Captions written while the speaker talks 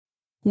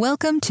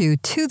Welcome to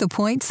the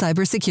Point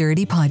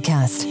Cybersecurity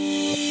Podcast.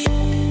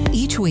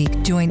 Each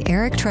week, join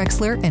Eric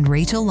Trexler and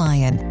Rachel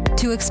Lyon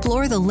to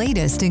explore the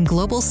latest in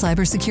global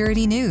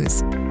cybersecurity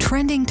news,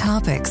 trending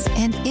topics,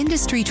 and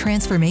industry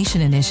transformation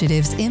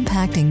initiatives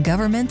impacting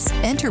governments,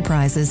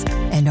 enterprises,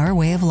 and our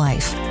way of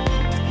life.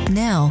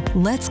 Now,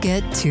 let's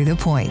get to the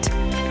point.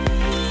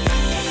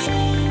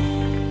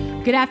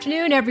 Good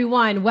afternoon,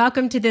 everyone.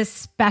 Welcome to this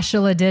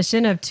special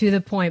edition of To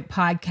The Point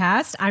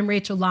podcast. I'm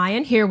Rachel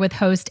Lyon here with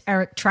host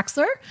Eric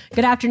Trexler.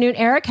 Good afternoon,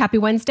 Eric. Happy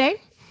Wednesday.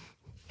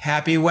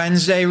 Happy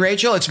Wednesday,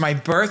 Rachel. It's my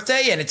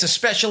birthday and it's a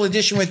special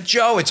edition with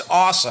Joe. It's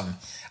awesome.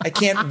 I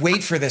can't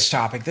wait for this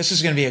topic. This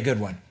is going to be a good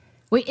one.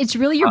 Wait, it's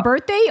really your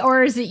birthday,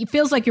 or it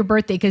feels like your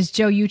birthday because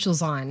Joe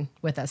Uchel's on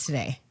with us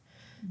today?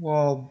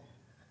 Well,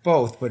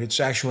 both, but it's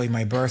actually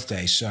my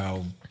birthday,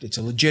 so it's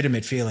a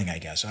legitimate feeling, I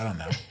guess. I don't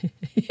know.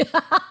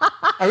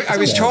 I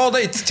was told,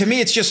 to me,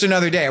 it's just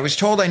another day. I was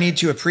told I need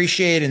to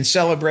appreciate and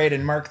celebrate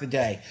and mark the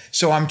day.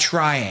 So I'm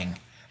trying,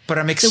 but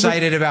I'm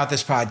excited about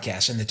this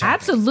podcast and the topic.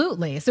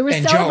 Absolutely. So we're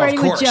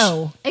celebrating with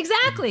Joe.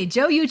 Exactly.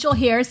 Joe Uchel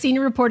here,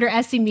 senior reporter,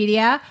 SC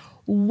Media.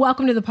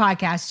 Welcome to the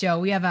podcast, Joe.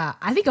 We have,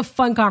 I think, a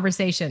fun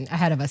conversation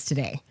ahead of us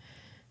today.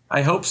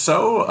 I hope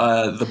so.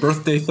 The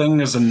birthday thing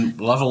is a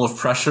level of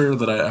pressure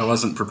that I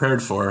wasn't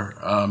prepared for.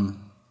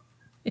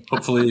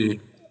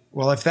 Hopefully...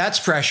 Well, if that's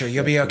pressure,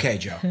 you'll be okay,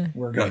 Joe.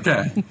 We're good.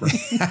 Okay.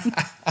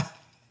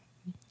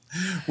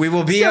 We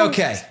will be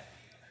okay.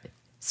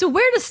 So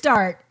where to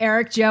start,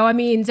 Eric, Joe? I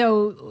mean,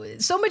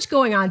 so much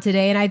going on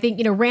today. And I think,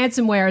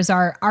 ransomware is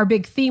our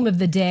big theme of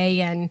the day.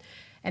 And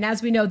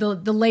as we know,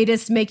 the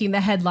latest making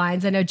the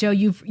headlines. I know, Joe,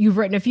 you've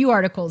written a few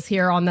articles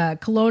here on the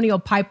Colonial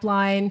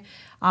Pipeline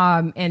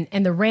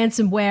and the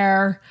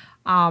ransomware,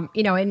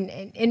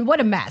 and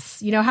what a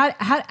mess.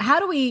 How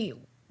do we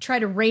try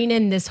to rein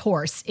in this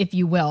horse, if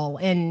you will?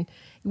 And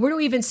where do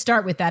we even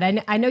start with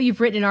that? I know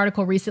you've written an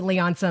article recently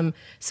on some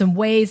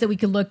ways that we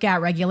could look at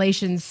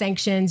regulations,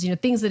 sanctions,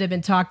 things that have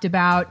been talked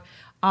about.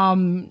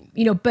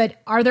 But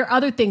are there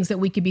other things that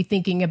we could be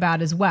thinking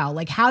about as well?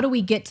 Like, how do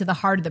we get to the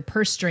heart of the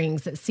purse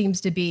strings that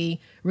seems to be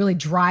really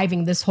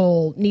driving this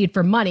whole need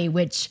for money,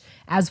 which,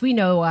 as we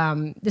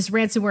know, this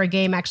ransomware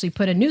game actually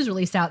put a news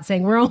release out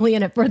saying we're only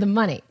in it for the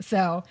money.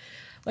 So,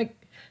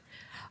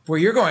 well,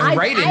 you're going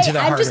right into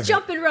the heart of it. I'm just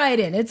jumping right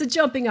in. It's a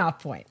jumping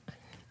off point.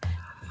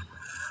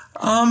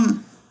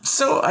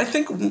 So I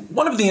think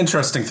one of the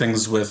interesting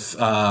things with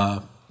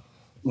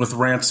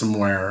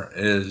ransomware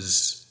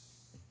is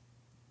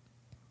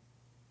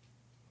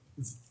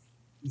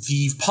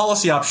the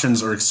policy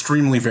options are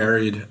extremely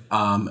varied,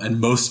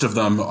 and most of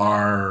them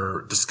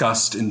are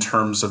discussed in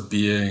terms of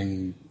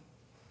being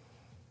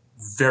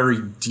very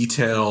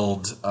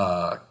detailed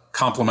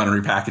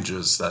complementary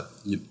packages that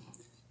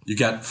you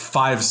get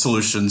 5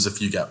 solutions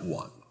if you get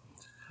 1.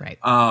 Right.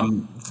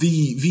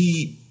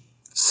 The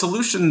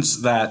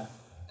solutions that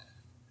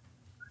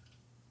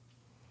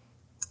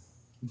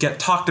get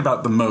talked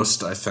about the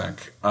most, I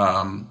think,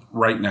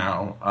 right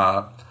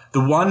now, the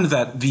one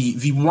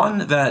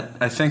that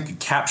I think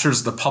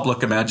captures the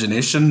public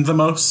imagination the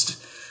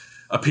most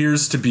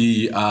appears to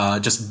be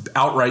just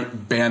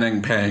outright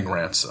banning paying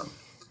ransom.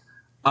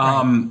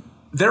 Right.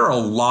 There are a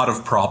lot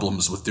of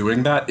problems with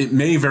doing that. It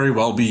may very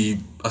well be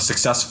a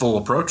successful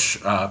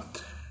approach,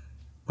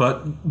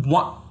 but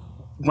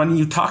when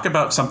you talk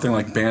about something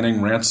like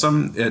banning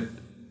ransom, it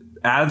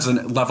adds a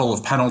level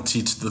of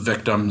penalty to the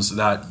victims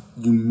that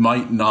you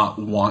might not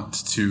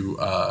want to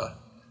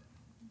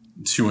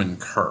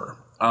incur.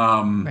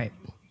 Right.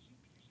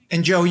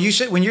 And Joe, you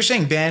said when you're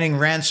saying banning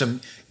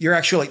ransom, you're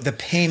actually the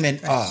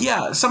payment of.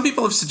 Yeah, some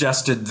people have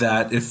suggested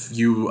that if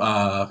you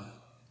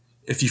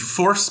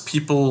force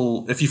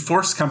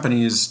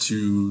companies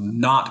to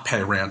not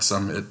pay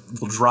ransom, it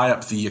will dry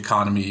up the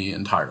economy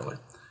entirely.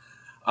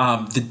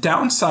 The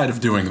downside of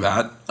doing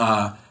that,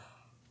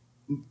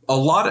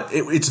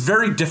 it's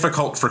very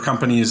difficult for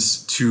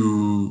companies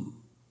to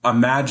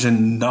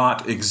imagine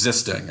not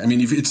existing. I mean,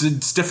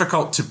 it's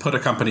difficult to put a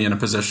company in a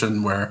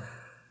position where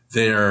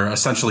they're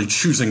essentially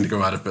choosing to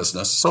go out of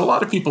business. So a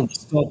lot of people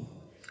still.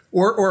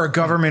 Or a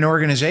government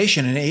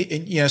organization,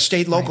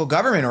 state, local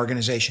government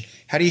organization.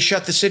 How do you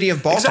shut the city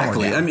of Baltimore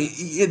down? I mean,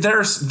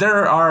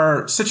 there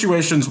are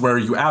situations where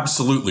you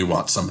absolutely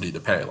want somebody to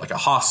pay, like a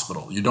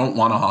hospital. You don't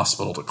want a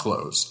hospital to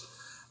close.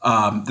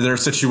 There are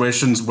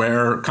situations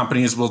where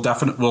companies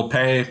will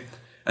pay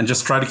and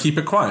just try to keep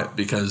it quiet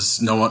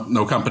because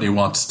no company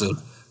wants to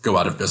go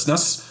out of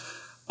business.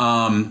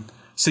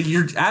 So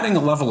you're adding a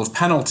level of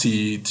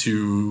penalty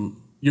to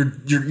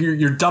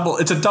you're double.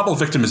 It's a double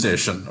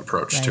victimization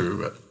approach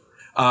to it.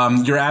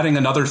 You're adding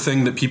another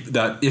thing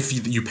that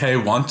if you pay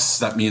once,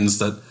 that means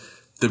that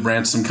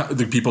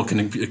the people can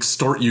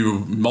extort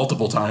you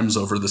multiple times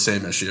over the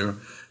same issue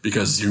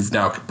because you've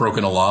now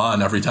broken a law,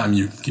 and every time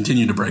you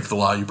continue to break the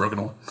law, you've broken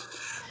a law.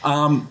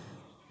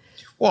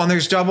 Well, and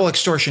there's double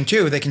extortion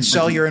too. They can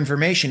sell your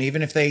information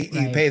even if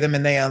you pay them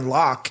and they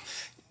unlock.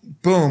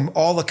 Boom!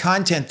 All the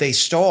content they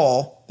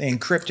stole, they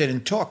encrypted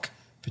and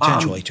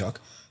potentially took.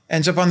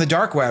 ends up on the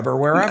dark web or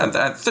wherever. And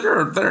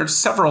there are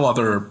several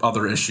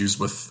other issues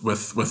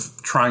with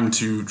trying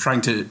to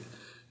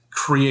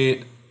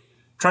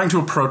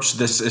approach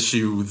this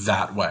issue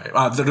that way.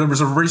 There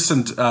was a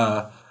recent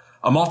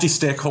a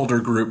multi-stakeholder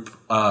group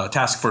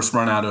task force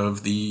run out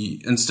of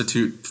the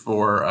Institute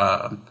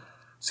for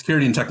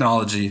Security and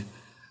Technology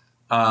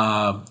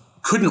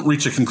couldn't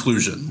reach a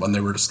conclusion when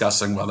they were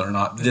discussing whether or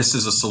not this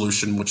is a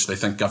solution which they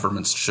think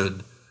governments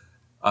should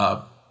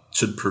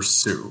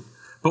pursue.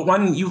 But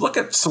when you look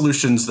at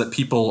solutions that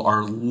people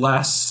are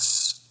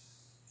less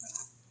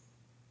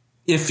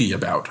iffy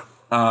about,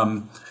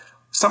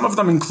 some of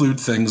them include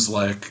things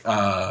like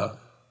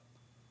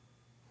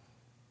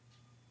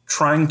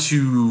trying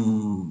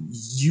to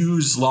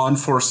use law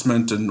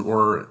enforcement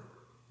or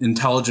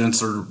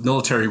intelligence or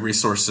military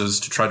resources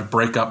to try to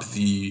break up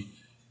the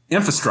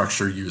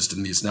infrastructure used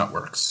in these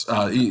networks,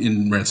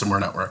 in ransomware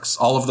networks.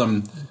 All of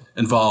them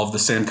involve the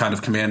same kind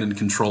of command and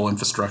control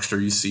infrastructure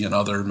you see in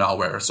other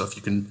malware. So if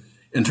you can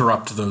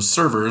interrupt those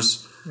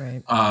servers,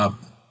 right.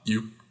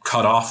 You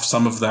cut off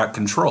some of that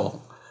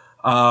control.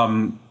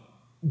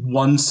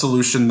 One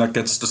solution that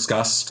gets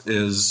discussed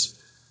is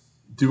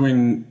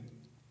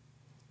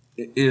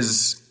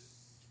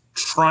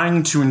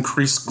trying to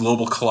increase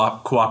global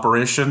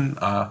cooperation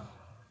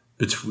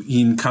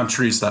between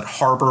countries that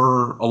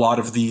harbor a lot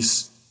of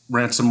these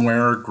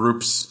ransomware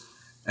groups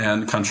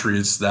and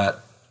countries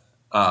that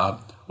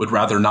would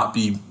rather not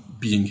be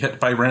being hit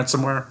by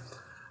ransomware.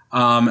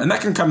 And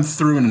that can come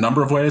through in a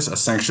number of ways.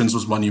 Sanctions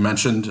was one you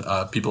mentioned.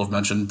 People have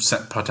mentioned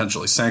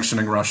potentially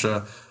sanctioning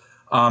Russia.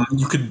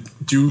 You could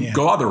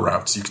go other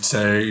routes. You could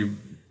say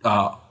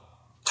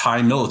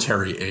tie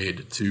military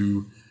aid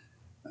to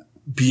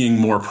being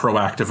more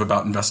proactive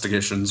about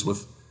investigations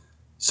with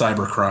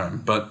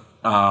cybercrime. But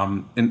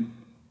in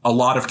a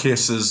lot of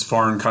cases,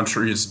 foreign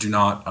countries do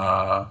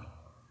not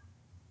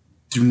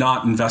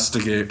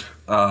investigate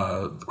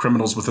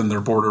criminals within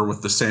their border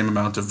with the same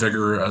amount of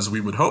vigor as we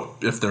would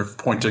hope if they're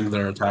pointing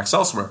their attacks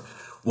elsewhere.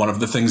 One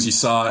of the things you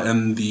saw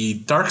in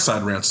the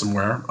DarkSide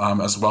ransomware,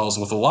 as well as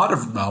with a lot of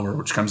malware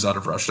which comes out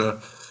of Russia,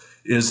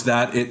 is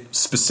that it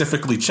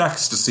specifically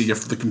checks to see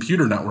if the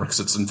computer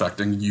networks it's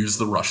infecting use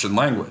the Russian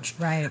language.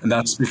 Right. And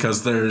that's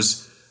because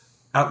there's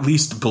at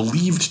least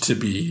believed to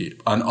be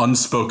an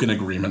unspoken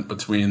agreement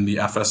between the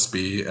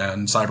FSB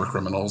and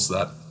cybercriminals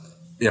that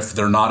if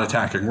they're not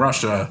attacking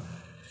Russia,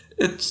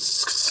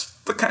 it's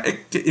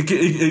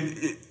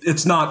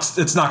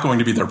not going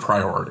to be their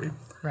priority.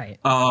 Right.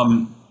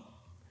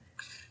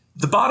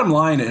 The bottom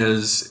line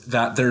is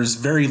that there's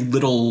very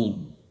little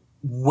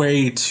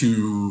way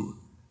to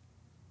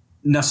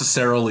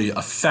necessarily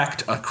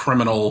affect a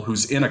criminal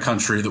who's in a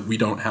country that we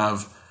don't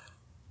have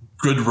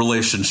good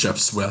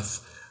relationships with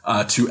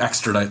to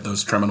extradite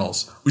those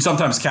criminals. We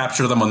sometimes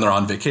capture them when they're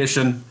on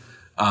vacation,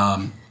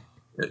 but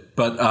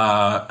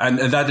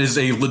that is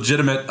a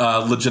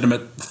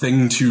legitimate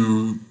thing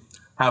to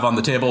have on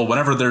the table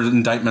whenever there's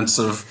indictments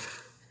of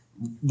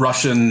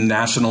Russian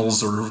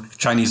nationals or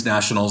Chinese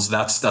nationals.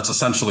 That's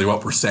essentially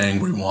what we're saying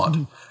we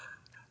want.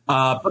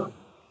 But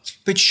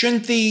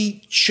should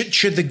the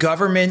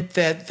government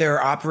that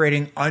they're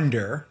operating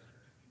under,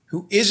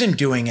 who isn't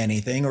doing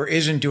anything or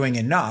isn't doing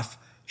enough,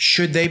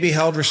 should they be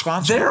held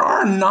responsible? There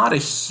are not a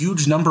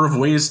huge number of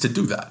ways to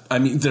do that. I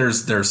mean,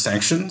 there's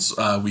sanctions.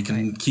 We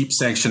can keep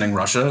sanctioning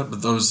Russia,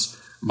 but those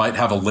might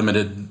have a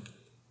limited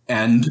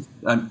end.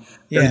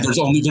 There's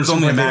only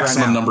a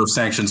maximum number of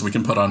sanctions we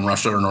can put on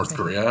Russia or North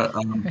Korea.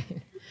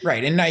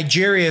 Right, and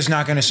Nigeria is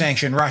not going to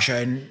sanction Russia,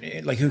 and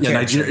who cares?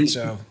 Nigeria,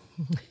 so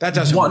that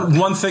doesn't work.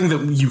 One thing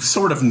that you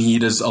sort of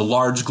need is a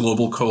large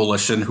global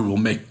coalition who will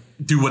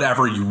do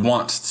whatever you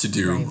want to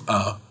do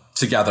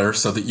together,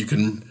 so that you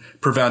can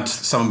prevent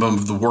some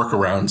of the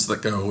workarounds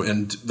that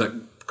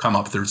that come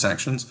up through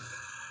sanctions.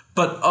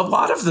 But a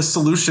lot of the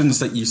solutions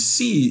that you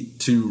see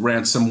to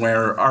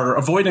ransomware are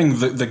avoiding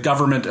the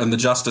government and the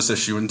justice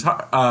issue in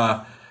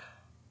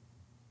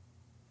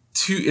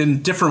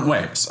different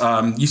ways.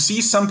 You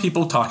see some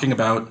people talking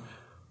about,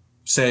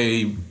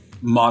 say,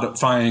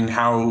 modifying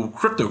how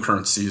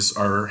cryptocurrencies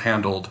are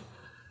handled,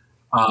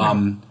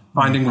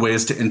 finding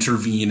ways to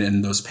intervene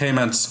in those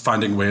payments,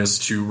 finding ways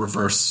to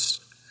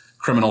reverse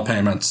criminal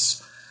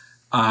payments,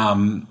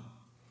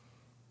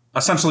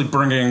 essentially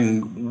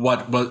bringing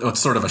what's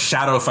sort of a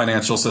shadow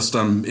financial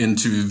system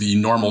into the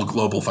normal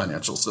global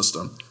financial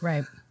system.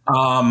 Right.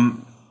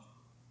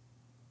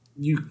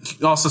 You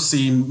also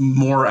see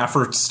more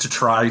efforts to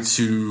try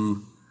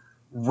to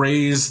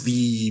raise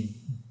the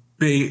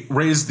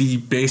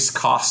base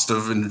cost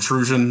of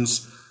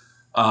intrusions,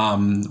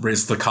 lower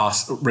the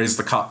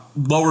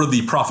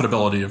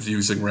profitability of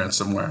using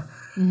ransomware.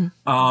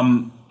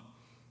 Mm-hmm.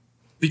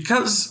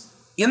 Because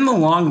in the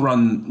long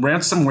run,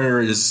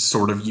 ransomware is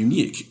sort of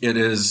unique. It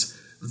is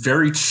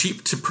very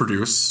cheap to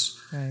produce.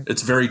 Right.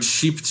 It's very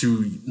cheap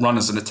to run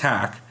as an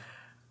attack.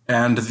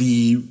 And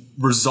the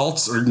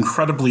results are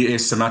incredibly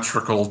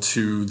asymmetrical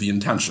to the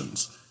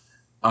intentions.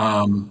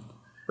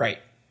 Right.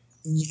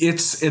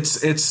 It's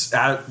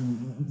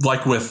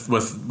like with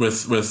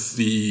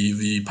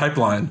the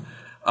pipeline.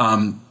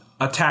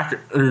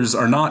 attackers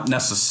are not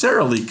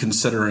necessarily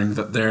considering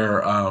that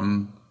they're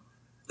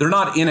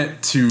not in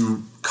it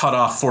to cut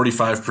off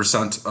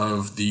 45%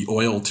 of the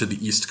oil to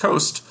the East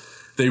Coast.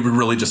 They would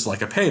really just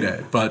like a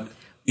payday, but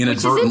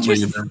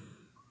inadvertently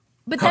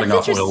they're cutting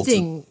off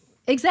oil.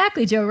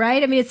 Exactly, Joe,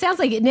 right? I mean, it sounds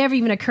like it never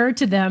even occurred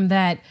to them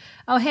that,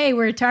 oh, hey,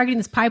 we're targeting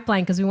this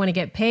pipeline because we want to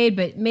get paid,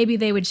 but maybe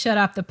they would shut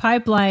off the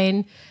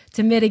pipeline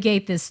to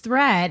mitigate this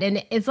threat.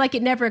 And it's like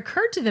it never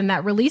occurred to them,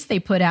 that release they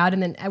put out.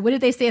 And then what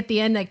did they say at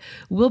the end? Like,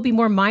 we'll be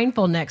more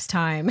mindful next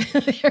time.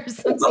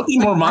 They'll be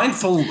more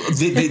mindful.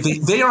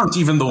 They aren't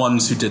even the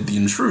ones who did the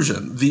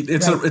intrusion.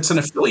 It's an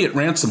affiliate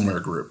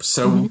ransomware group.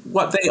 So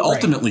what they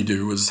ultimately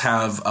do is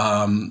have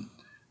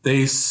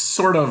they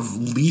sort of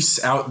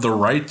lease out the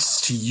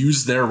rights to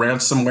use their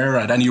ransomware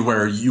at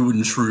anywhere you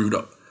intrude.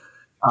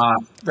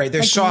 Right, there's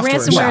like software.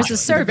 Ransomware as a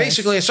service. They're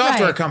basically a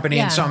software company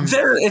in some.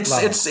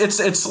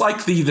 It's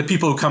like the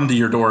people who come to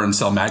your door and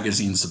sell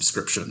magazine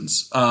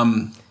subscriptions.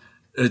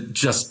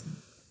 Just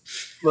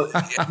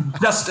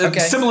okay.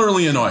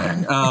 Similarly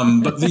annoying.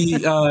 But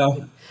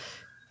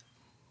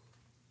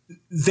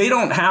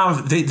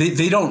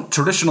they don't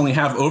traditionally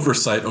have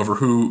oversight over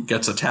who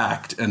gets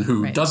attacked and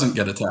who doesn't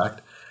get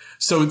attacked.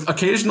 So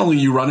occasionally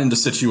you run into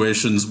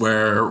situations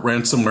where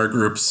ransomware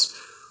groups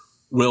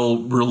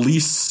will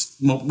release,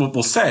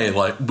 we'll say,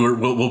 like,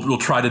 we'll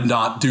try to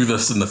not do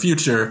this in the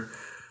future.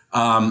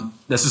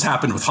 This has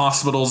happened with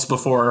hospitals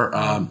before.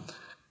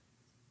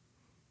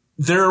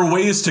 There are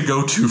ways to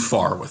go too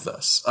far with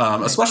this,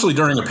 especially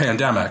during a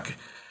pandemic.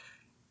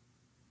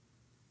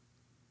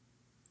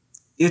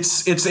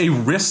 It's a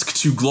risk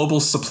to global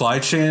supply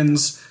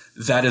chains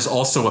that is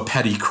also a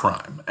petty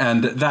crime.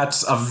 And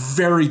that's a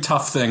very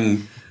tough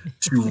thing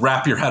to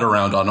wrap your head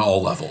around on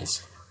all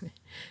levels.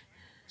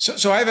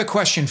 So I have a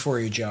question for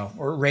you, Joe,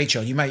 or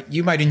Rachel. You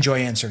might enjoy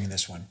answering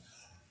this one.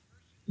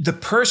 The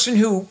person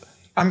who,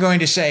 I'm going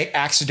to say,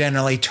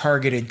 accidentally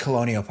targeted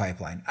Colonial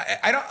Pipeline.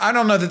 I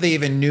don't know that they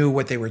even knew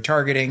what they were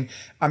targeting.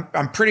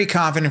 I'm pretty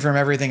confident from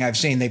everything I've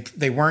seen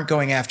they weren't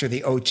going after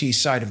the OT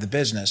side of the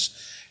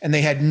business, and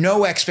they had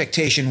no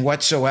expectation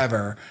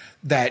whatsoever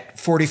that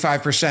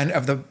 45%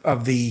 of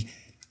the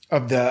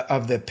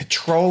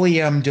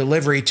petroleum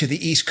delivery to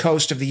the East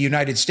Coast of the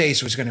United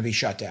States was going to be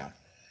shut down.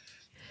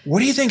 What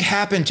do you think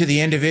happened to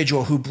the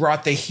individual who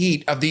brought the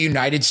heat of the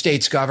United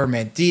States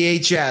government,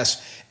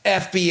 DHS,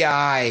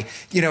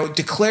 FBI,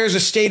 declares a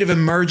state of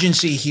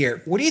emergency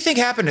here? What do you think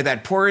happened to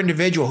that poor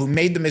individual who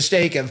made the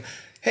mistake of,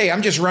 hey,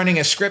 I'm just running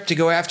a script to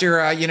go after,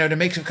 to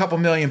make a couple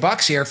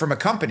 $1,000,000 here from a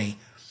company?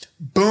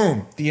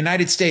 Boom. The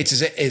United States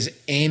is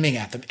aiming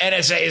at them.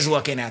 NSA is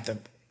looking at them.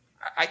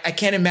 I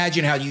can't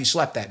imagine how you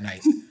slept that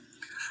night.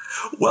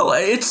 Well,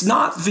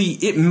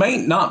 it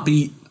might not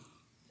be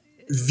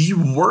the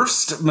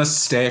worst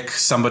mistake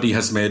somebody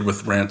has made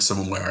with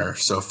ransomware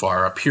so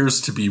far appears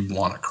to be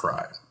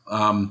WannaCry.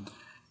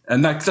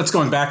 And that's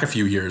going back a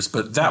few years,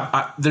 but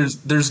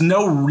there's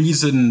no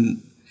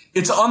reason.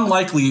 It's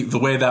unlikely the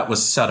way that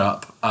was set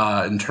up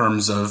in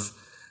terms of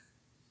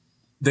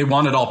they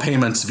wanted all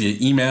payments via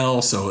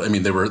email. So, I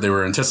mean, they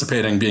were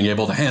anticipating being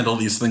able to handle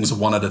these things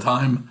one at a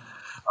time.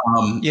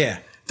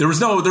 There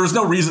was no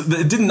reason.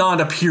 It did not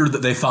appear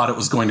that they thought it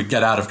was going to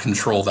get out of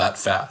control that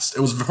fast.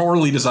 It was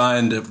poorly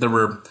designed. There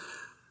were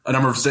a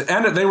number of,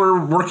 and they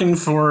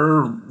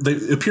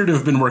appear to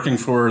have been working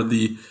for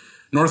the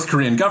North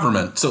Korean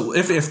government. So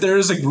if there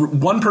is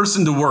one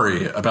person to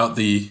worry about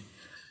the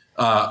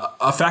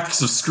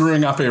effects of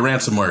screwing up a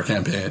ransomware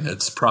campaign,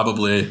 it's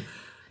probably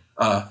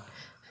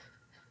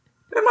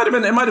it might have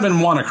been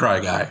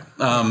WannaCry guy.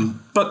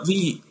 But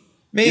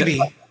maybe.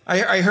 Yeah.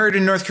 I heard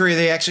in North Korea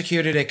they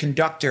executed a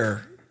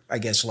conductor, I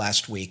guess,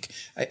 last week.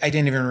 I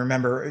didn't even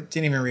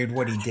read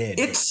what he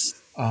did.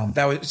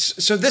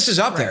 So this is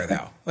up there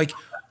though. Like,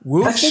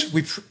 whoops,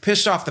 we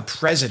pissed off the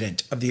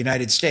president of the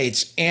United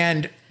States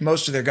and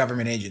most of their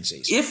government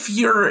agencies. If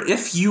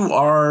you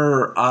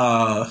are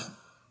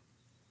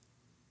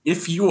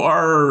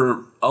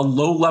a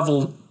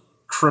low-level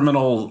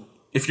criminal,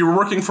 if you're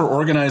working for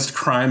organized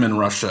crime in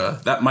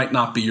Russia, that might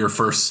not be your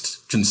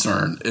first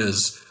concern,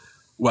 is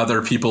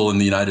whether people in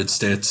the United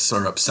States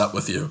are upset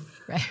with you.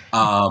 Right.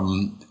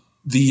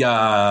 We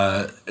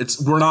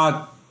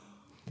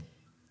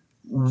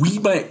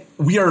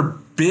are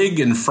big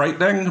and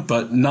frightening,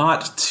 but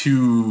not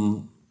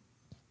to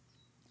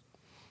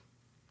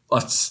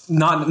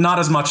not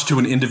as much to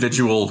an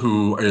individual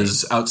who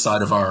is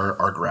outside of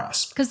our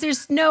grasp. Because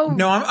there's no.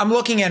 I'm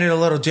looking at it a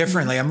little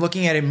differently. I'm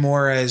looking at it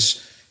more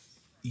as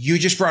you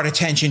just brought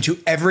attention to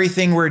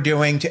everything we're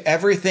doing, to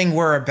everything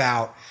we're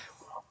about.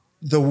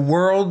 The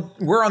world,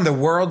 we're on the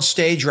world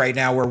stage right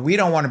now where we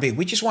don't want to be.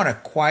 We just want to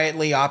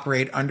quietly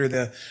operate under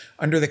the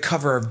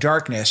cover of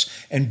darkness.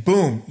 And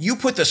boom, you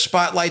put the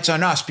spotlights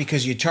on us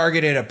because you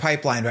targeted a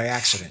pipeline by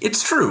accident.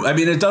 It's true. I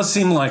mean, it does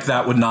seem like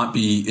that would not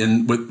be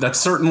that's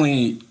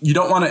certainly, you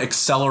don't want to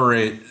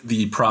accelerate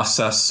the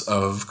process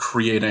of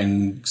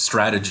creating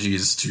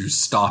strategies to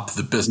stop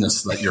the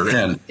business that you're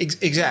in.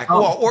 Exactly.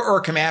 Well,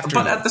 or come after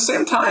But you. at the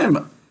same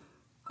time,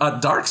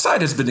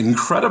 DarkSide has been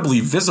incredibly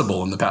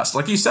visible in the past.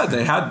 Like you said,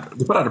 they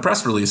put out a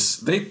press release.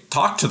 They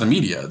talked to the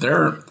media.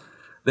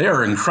 They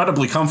are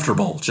incredibly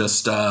comfortable.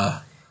 Just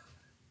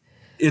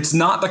it's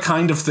not the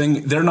kind of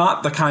thing. They're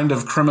not the kind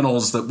of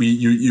criminals that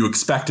you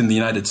expect in the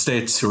United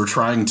States who are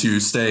trying to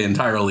stay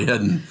entirely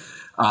hidden.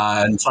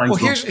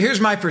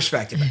 Here's my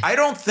perspective. I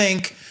don't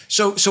think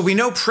so. So we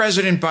know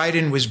President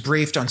Biden was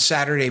briefed on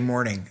Saturday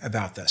morning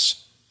about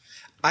this.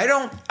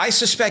 I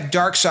suspect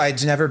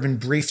DarkSide's never been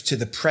briefed to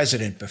the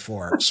president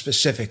before,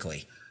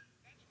 specifically.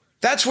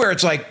 That's where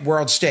it's like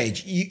world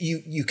stage.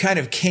 You kind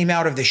of came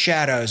out of the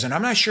shadows, and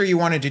I'm not sure you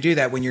wanted to do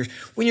that when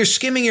you're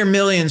skimming your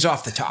millions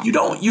off the top.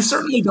 You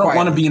certainly don't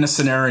want to be in a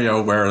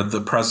scenario where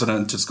the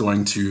president is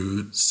going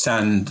to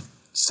send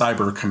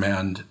Cyber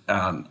Command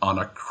on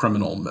a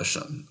criminal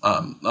mission.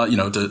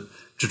 To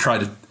try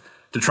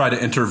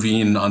to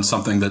intervene on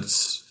something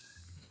that's.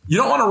 You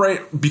don't want to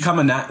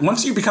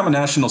once you become a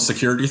national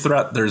security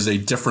threat, there's a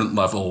different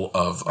level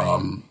of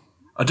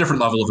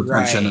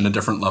attention and a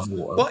different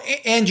level of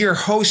and your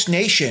host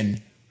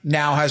nation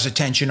now has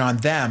attention on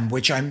them,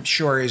 which I'm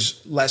sure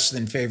is less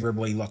than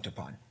favorably looked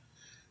upon.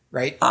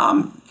 Right?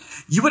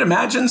 You would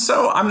imagine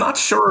so. I'm not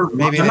sure.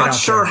 I'm not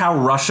sure how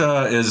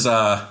Russia is.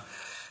 I'm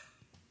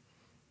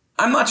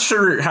not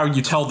sure how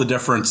you tell the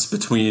difference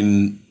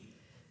between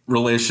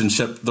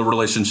the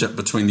relationship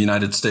between the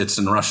United States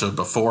and Russia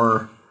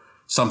before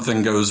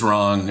something goes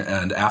wrong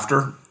and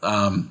after.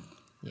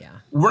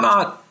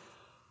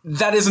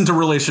 That isn't a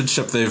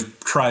relationship they've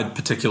tried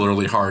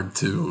particularly hard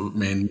to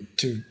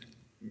maintain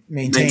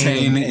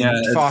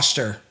and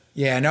foster.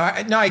 Yeah,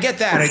 I get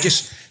that. I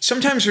just,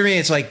 sometimes for me,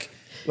 it's like,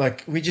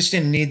 we just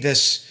didn't need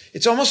this.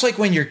 It's almost like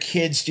when your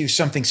kids do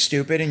something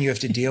stupid and you have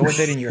to deal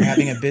with it and you're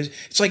having a business.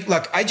 It's like,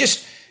 look, I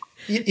just,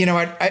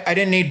 I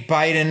didn't need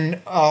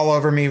Biden all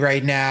over me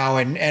right now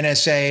and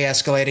NSA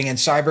escalating and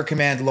Cyber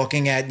Command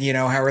looking at,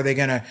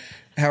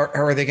 how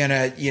are they going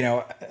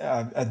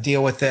to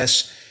deal with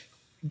this?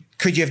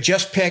 Could you have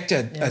just picked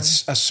a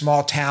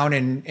small town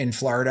in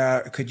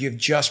Florida? Could you have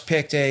just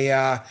picked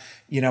a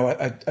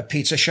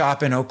pizza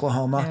shop in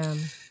Oklahoma?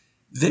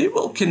 They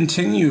will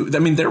continue. I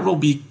mean, there will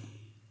be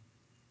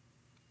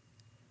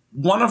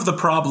one of the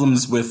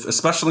problems with,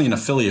 especially an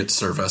affiliate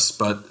service,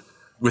 but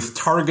with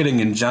targeting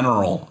in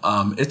general,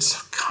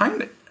 it's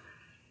kind of.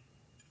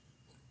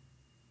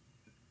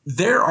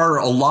 There are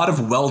a lot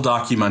of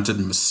well-documented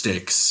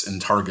mistakes in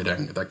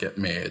targeting that get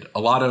made.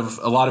 A lot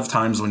of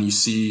times when you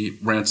see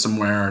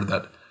ransomware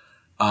that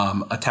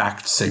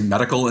attacked, say,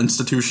 medical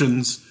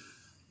institutions,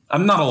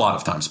 not a lot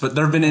of times, but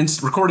there have been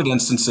recorded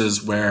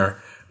instances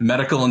where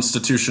medical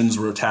institutions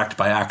were attacked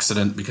by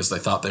accident because they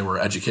thought they were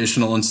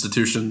educational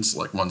institutions,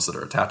 like ones that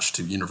are attached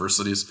to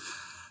universities.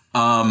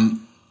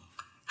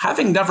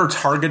 Having never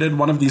targeted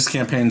one of these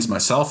campaigns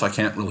myself, I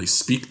can't really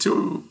speak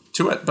to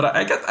it, but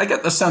I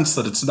get the sense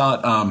that it's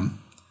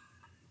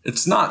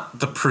not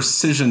the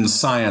precision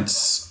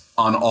science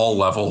on all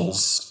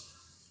levels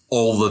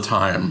all the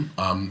time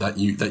that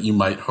you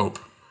might hope.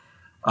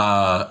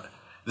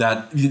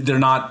 That they're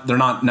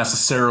not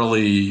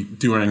necessarily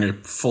doing a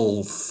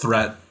full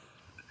threat.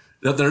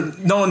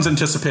 No one's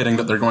anticipating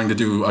that they're going to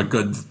do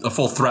a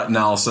full threat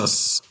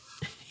analysis.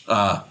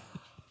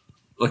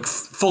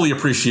 Fully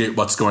appreciate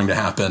what's going to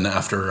happen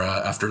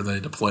after they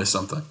deploy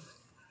something.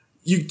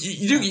 You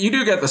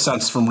do get the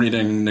sense from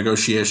reading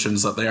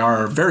negotiations that they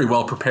are very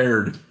well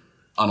prepared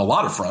on a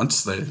lot of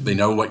fronts. They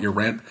know what your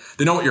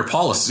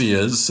policy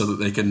is, so that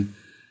they can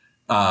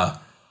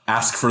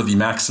ask for the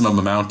maximum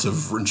amount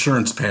of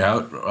insurance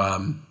payout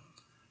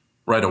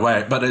right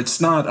away. But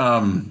it's not.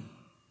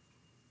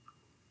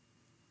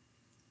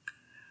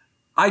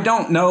 I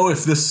don't know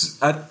if this.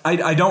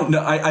 I don't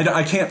know.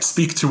 I can't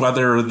speak to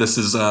whether this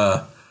is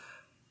how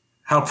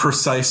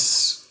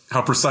precise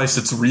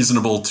it's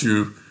reasonable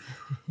to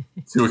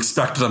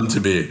expect them to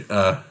be.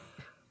 Because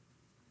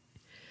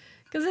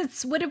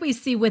it's, what did we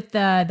see with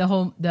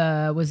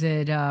was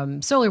it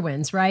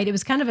SolarWinds, right? It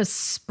was kind of a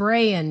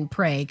spray and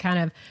pray, kind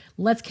of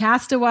let's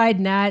cast a wide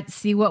net,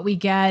 see what we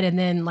get, and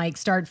then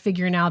start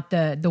figuring out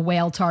the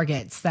whale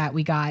targets that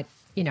we got,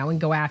 and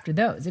go after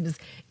those. It was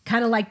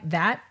kind of like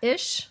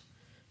that-ish.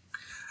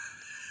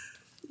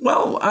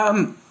 Well,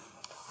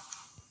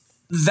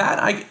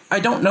 that I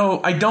don't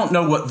know. I don't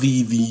know what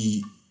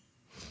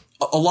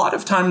a lot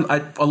of times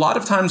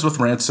with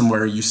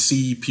ransomware, you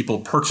see people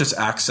purchase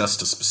access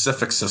to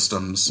specific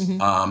systems.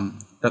 Mm-hmm.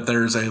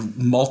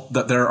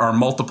 That there are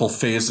multiple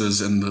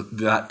phases in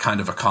that kind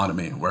of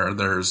economy where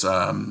there's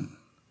one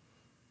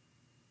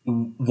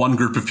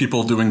group of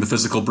people doing the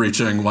physical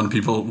breaching, one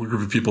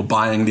group of people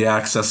buying the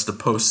access to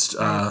post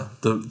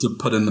to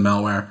put in the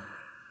malware.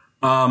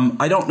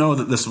 I don't know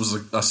that this was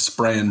a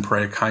spray and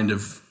pray kind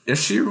of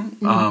issue.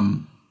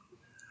 Mm-hmm.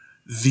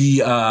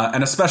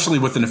 And especially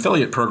with an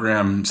affiliate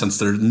program, since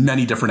there are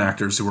many different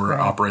actors who are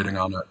operating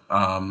on it,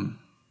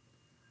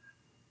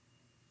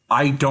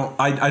 I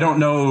don't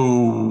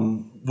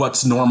know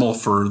what's normal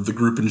for the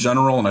group in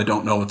general, and I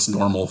don't know what's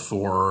normal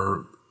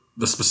for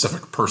the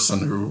specific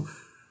person who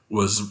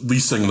was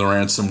leasing the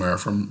ransomware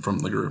from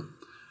the group.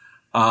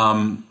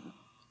 But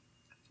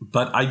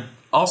I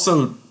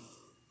also,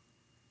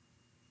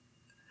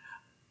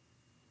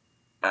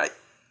 I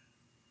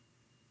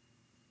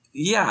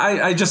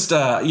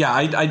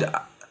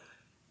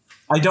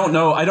don't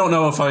know. I don't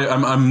know if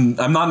I'm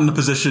not in a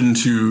position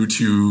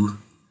to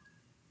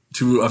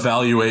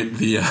evaluate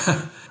the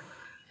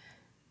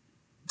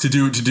to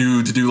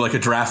do like a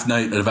draft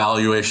night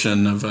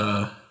evaluation of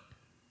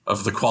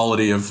the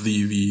quality of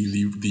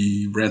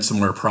the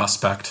ransomware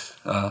prospect.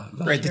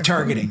 Right, the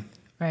targeting.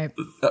 Right.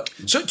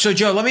 So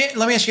Joe, let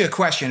me ask you a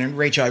question, and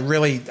Rachel,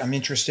 I'm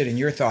interested in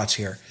your thoughts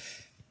here.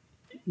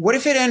 What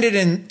if it ended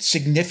in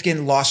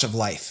significant loss of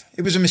life?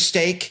 It was a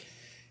mistake,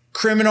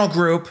 criminal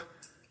group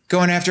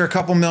going after a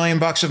couple $1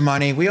 million of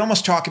money. We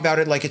almost talk about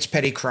it like it's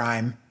petty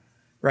crime,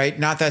 right?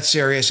 Not that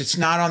serious. It's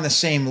not on the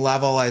same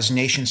level as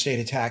nation state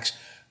attacks.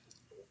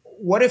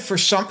 What if for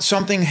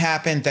something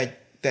happened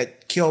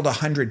that killed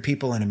 100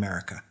 people in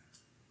America?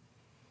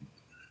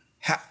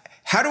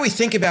 How do we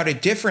think about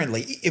it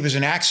differently? It was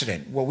an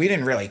accident. Well, we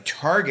didn't really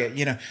target,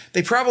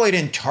 they probably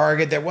didn't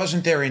target. That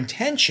wasn't their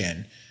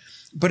intention,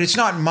 but it's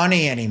not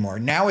money anymore.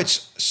 Now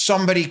it's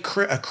somebody,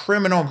 a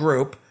criminal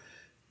group,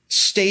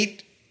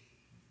 state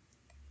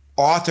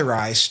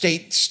authorized,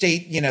 state,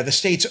 the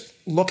state's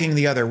looking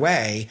the other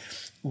way,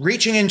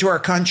 reaching into our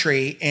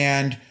country,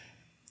 and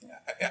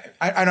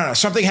I don't know,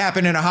 something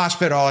happened in a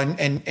hospital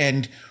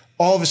and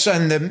all of a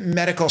sudden the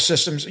medical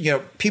systems,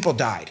 people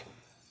died.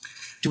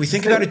 Do we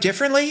think about it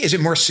differently? Is it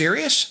more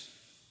serious?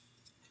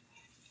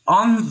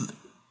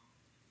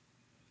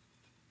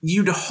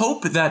 You'd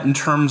hope that in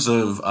terms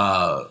of,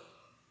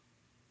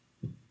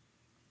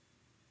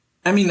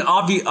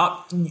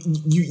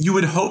 you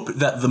would hope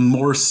that the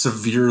more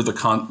severe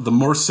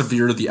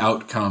the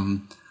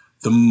outcome,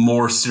 the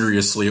more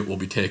seriously it will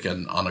be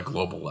taken on a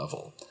global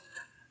level.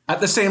 At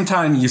the same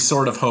time, you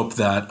sort of hope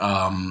that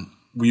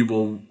we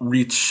will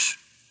reach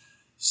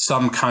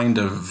some kind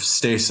of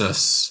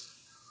stasis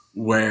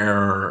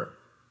where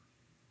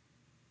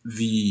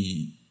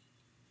the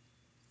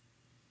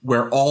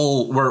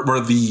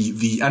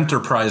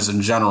enterprise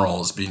in general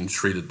is being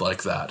treated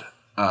like that,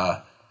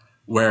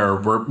 where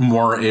we're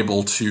more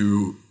able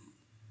to,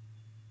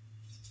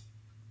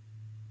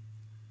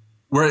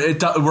 where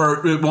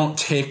it won't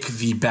take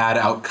the bad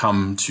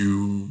outcome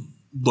to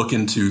look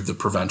into the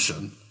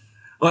prevention.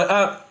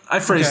 I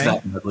phrased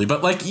that badly,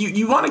 but like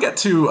you want to get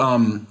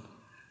to.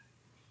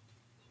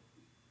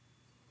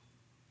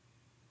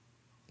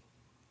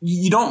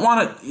 You don't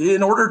want to,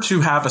 in order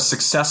to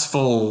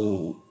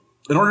successfully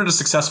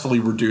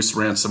reduce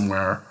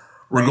ransomware,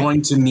 we're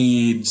going to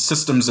need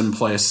systems in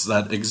place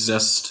that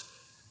exist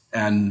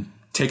and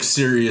take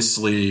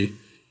seriously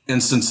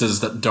instances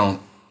that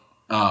don't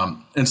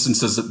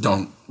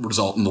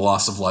result in the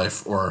loss of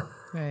life or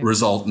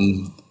result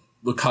in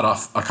a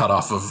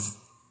cutoff of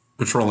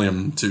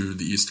petroleum to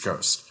the East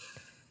Coast.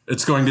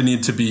 It's going to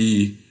need to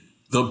be,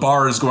 the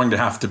bar is going to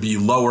have to be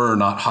lower,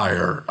 not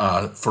higher,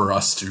 for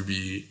us to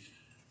be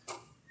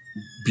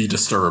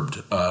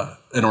disturbed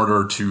in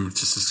order to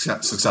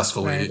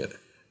successfully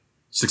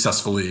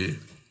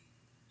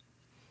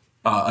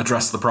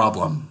address the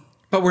problem.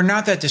 But we're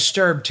not that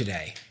disturbed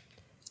today.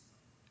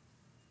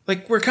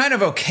 Like, we're kind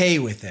of okay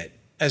with it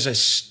as a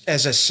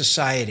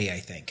society, I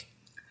think.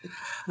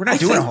 We're not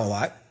doing a whole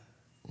lot.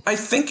 I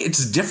think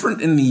it's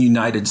different in the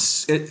United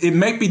States. It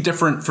might be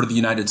different for the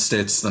United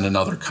States than in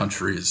other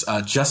countries,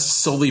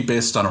 just solely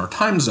based on our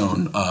time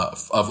zone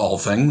of all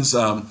things.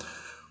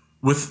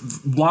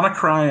 With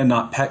WannaCry and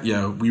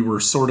NotPetya, we were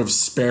sort of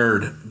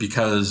spared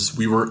because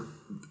we were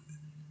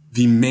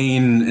the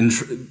main,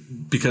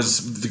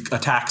 because the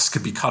attacks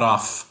could be cut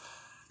off.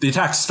 The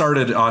attacks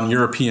started on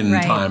European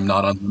time,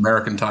 not on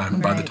American time.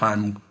 And by the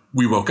time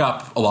we woke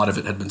up, a lot of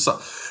it had been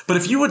stopped. But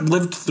if you had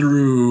lived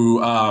through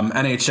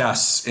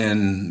NHS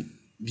in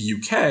the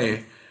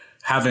UK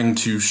having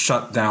to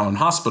shut down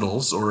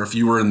hospitals, or if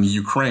you were in the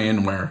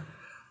Ukraine where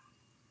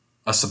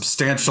a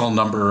substantial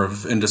number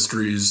of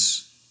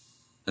industries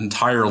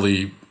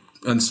entirely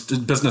and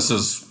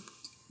businesses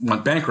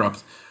went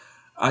bankrupt,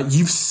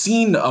 you've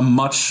seen a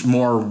much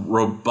more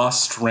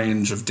robust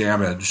range of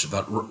damage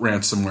that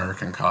ransomware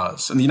can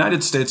cause. In the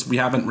United States, we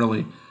haven't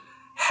really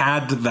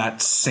had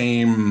that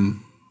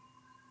same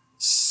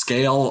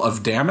scale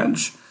of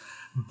damage,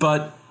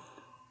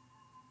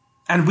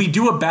 and we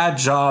do a bad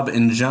job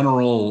in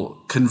general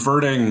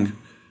converting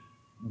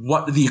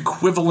what the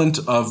equivalent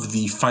of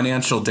the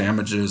financial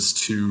damages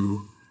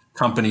to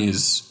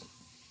companies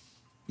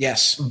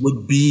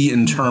would be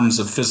in terms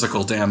of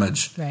physical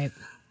damage. Right.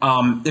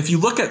 If you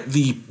look at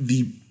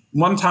the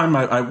one time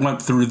I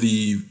went through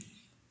the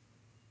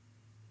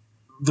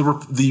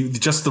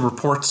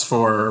reports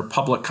for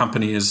public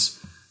companies,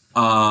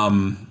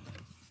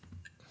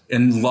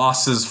 and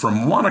losses from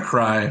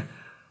WannaCry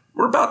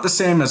were about the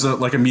same as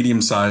a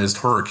medium-sized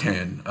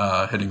hurricane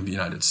hitting the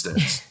United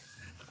States.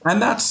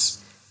 And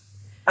that's,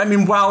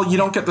 while you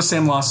don't get the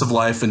same loss of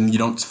life and you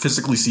don't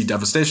physically see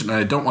devastation, and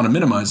I don't want to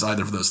minimize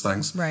either of those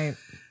things. Right.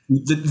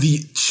 The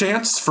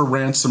chance for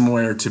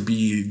ransomware to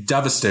be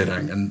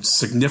devastating and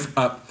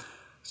significant,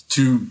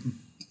 to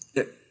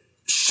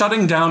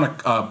shutting down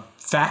a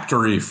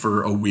factory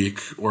for a week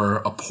or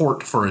a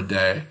port for a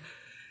day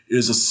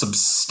is a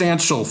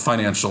substantial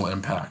financial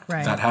impact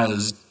that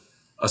has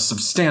a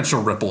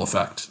substantial ripple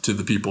effect to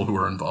the people who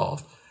are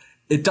involved.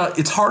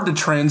 It's hard to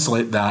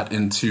translate that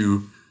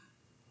into.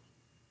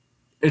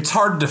 It's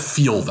hard to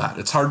feel that.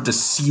 It's hard to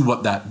see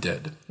what that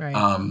did. Right.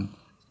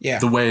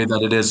 The way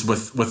that it is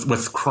with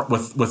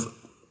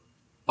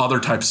other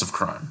types of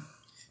crime.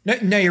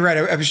 No, you're right.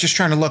 I was just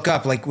trying to look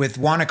up, like with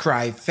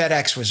WannaCry,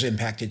 FedEx was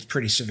impacted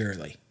pretty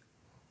severely.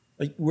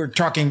 Like we're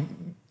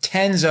talking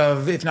tens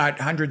of, if not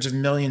hundreds of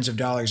millions of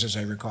dollars, as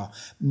I recall.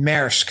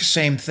 Maersk,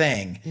 same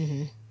thing.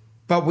 Mm-hmm.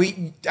 But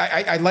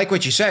I like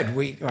what you said.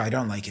 I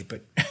don't like it,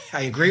 but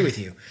I agree with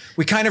you.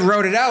 We kind of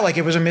wrote it out like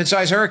it was a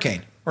mid-sized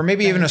hurricane or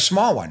maybe even a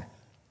small one.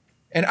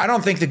 And I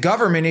don't think the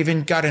government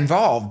even got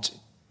involved.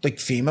 Like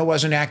FEMA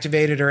wasn't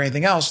activated or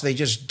anything else. They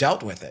just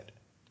dealt with it.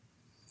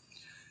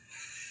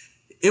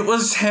 It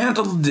was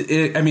handled.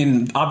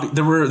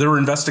 There were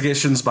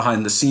investigations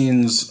behind the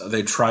scenes.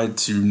 They tried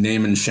to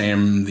name and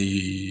shame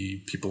the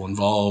people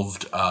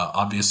involved.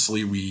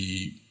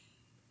 Obviously,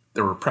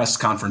 there were press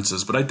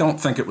conferences, but I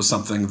don't think it was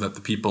something that the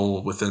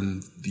people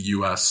within the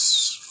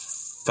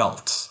U.S.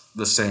 felt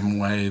the same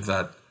way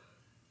that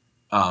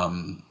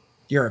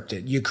Europe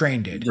did.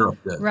 Ukraine did.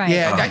 Right.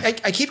 Yeah,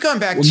 I keep going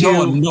back to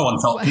no one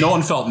felt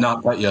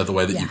NotPetya the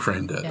way that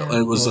Ukraine did. Yeah.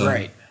 It was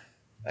right.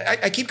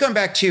 I keep going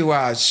back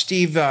to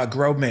Steve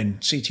Grobman,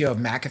 CTO of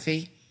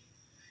McAfee.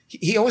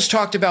 He always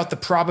talked about the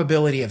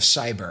probability of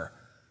cyber,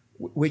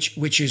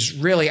 which is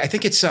really, I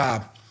think it's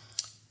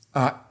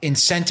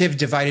incentive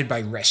divided by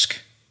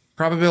risk.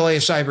 Probability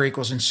of cyber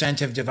equals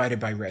incentive divided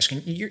by risk.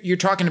 And you're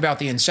talking about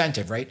the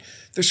incentive, right?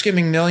 They're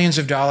skimming millions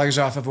of dollars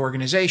off of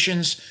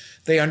organizations.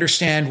 They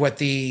understand what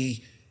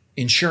the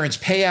insurance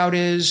payout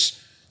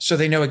is, so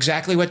they know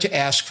exactly what to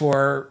ask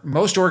for.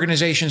 Most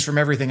organizations, from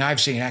everything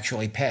I've seen,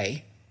 actually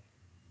pay.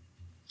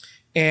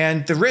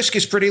 And the risk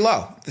is pretty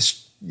low. The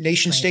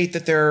nation state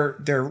that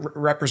they're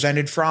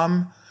represented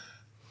from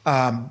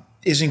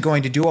isn't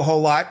going to do a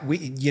whole lot.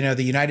 The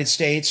United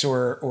States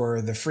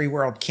or the free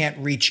world can't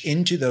reach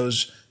into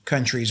those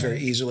countries very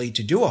easily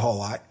to do a whole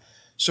lot.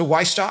 So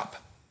why stop?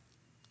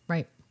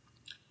 Right.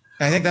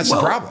 I think that's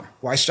the problem.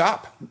 Why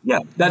stop?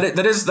 Yeah,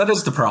 that is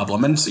the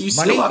problem. And so you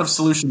see a lot of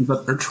solutions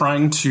that are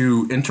trying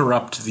to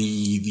interrupt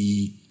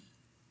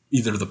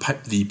either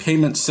the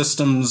payment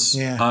systems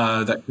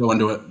that go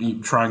into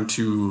it, trying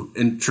to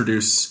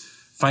introduce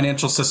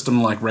financial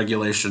system like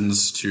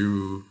regulations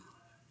to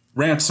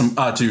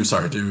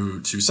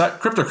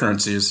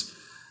cryptocurrencies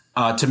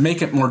to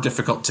make it more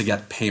difficult to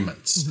get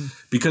payments. Mm-hmm.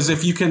 Because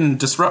if you can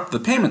disrupt the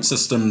payment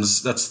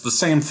systems, that's the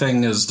same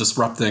thing as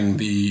disrupting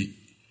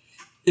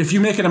if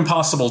you make it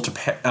impossible to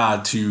pay,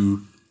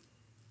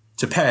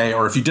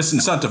 or if you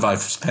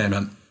disincentivize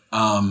payment,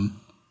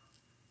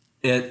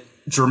 it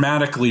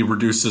dramatically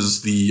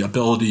reduces the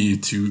ability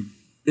to.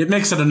 It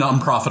makes it an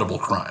unprofitable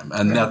crime,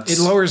 and it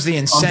lowers the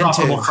incentive.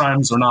 Unprofitable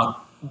crimes are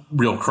not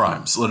real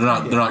crimes. They're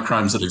not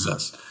crimes that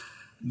exist.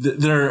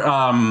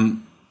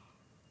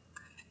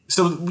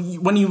 So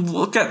when you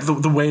look at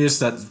the ways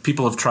that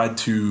people have tried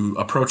to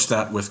approach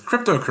that with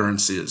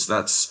cryptocurrencies,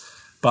 that's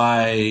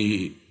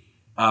by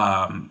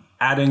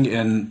adding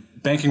in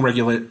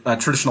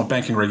traditional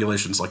banking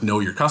regulations like Know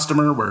Your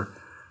Customer, where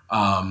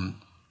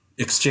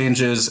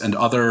exchanges and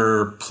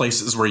other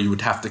places where you would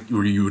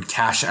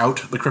cash out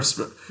the convert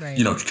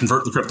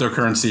the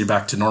cryptocurrency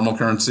back to normal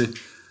currency,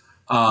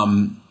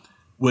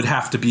 would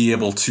have to be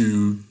able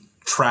to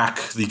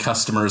track the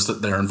customers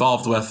that they're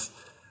involved with.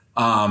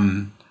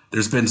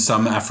 There's been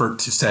some effort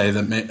to say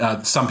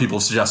that some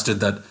people suggested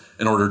that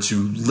in order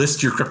to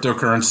list your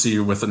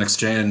cryptocurrency with an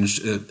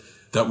exchange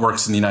that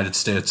works in the United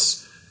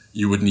States,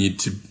 you would need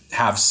to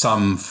have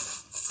some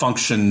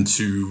function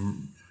to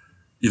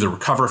either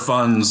recover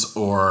funds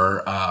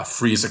or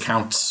freeze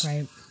accounts.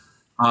 Right.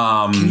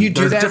 Can you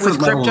do that with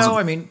crypto?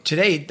 I mean,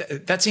 today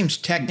that seems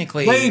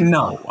technically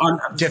difficult.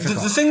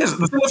 The thing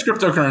with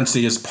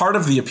cryptocurrency is part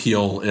of the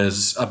appeal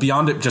is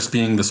beyond it just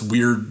being this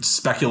weird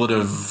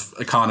speculative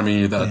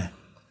economy that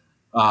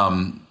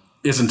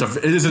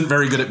isn't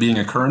very good at being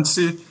a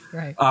currency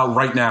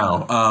right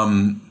now.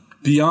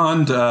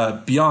 Beyond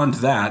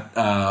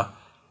that,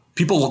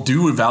 people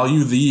do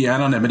value the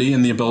anonymity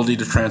and the ability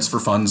to transfer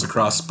funds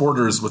across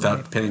borders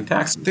without paying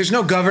taxes. There's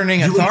no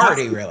governing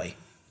authority, really.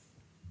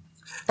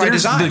 By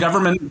design. The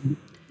government,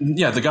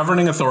 the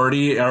governing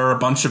authority are a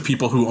bunch of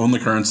people who own the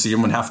currency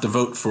and would have to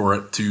vote for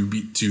it to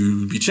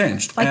be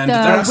changed. Like and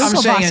I'm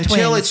saying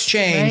until it's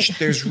changed,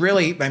 there's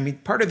really,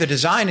 part of the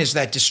design is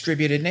that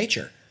distributed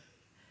nature.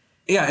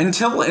 Yeah,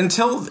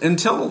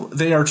 until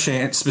they are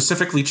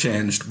specifically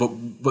changed,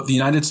 what the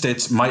United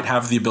States might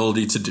have the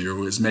ability to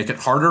do is make it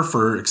harder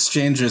for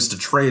exchanges to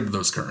trade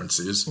those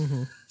currencies.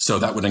 Mm-hmm. So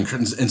that would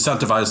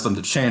incentivize them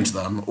to change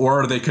them,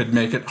 or they could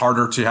make it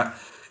harder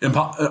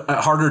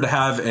to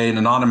have an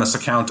anonymous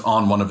account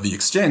on one of the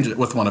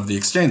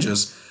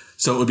exchanges.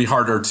 So it would be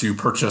harder to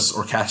purchase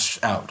or cash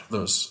out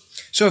those.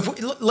 So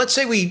let's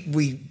say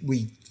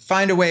we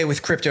find a way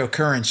with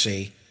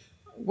cryptocurrency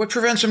What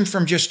prevents them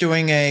from just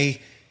doing an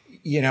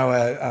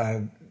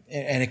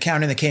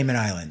account in the Cayman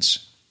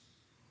Islands?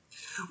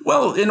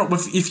 Well,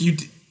 if you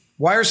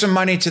wire some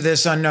money to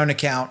this unknown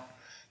account,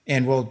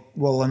 and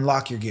we'll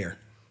unlock your gear.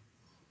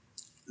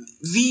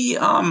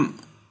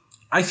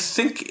 I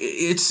think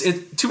it's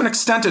to an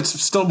extent it's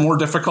still more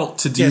difficult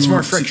to do. Yeah, it's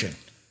more friction.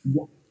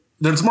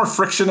 There's more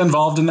friction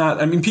involved in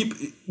that. I mean,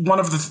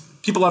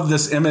 people have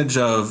this image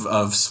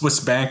of Swiss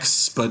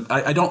banks, but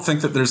I don't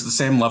think that there's the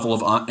same level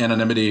of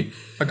anonymity.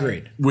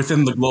 Agreed.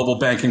 Within the global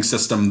banking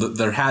system that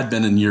there had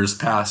been in years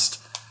past.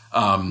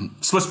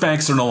 Swiss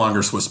banks are no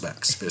longer Swiss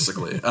banks,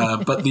 basically.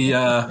 But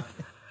the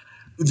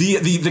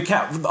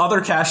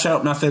other cash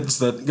out methods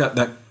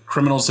that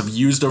criminals have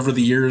used over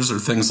the years are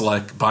things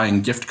like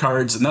buying gift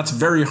cards, and that's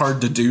very hard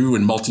to do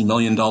in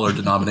multi-million-dollar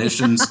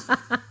denominations.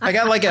 I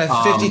got like a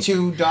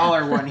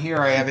 $52 one here.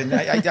 I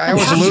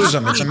always lose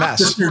them. It's a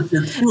mess. Your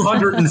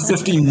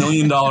 $250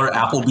 million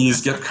Applebee's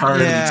gift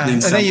card. Yeah,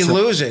 and then you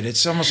lose it.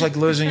 It's almost like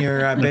losing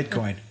your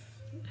Bitcoin.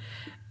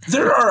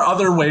 There are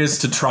other ways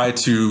to try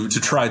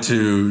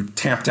to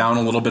tamp down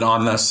a little bit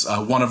on this.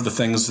 One of the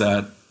things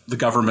that the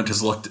government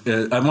has looked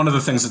at, one of the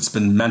things that's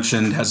been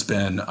mentioned has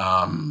been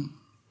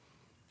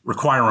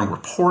requiring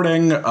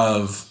reporting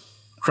of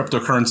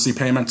cryptocurrency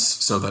payments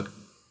so that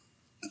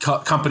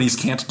companies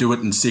can't do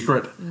it in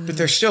secret. But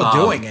they're still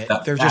doing it.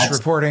 They're just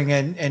reporting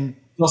and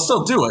they'll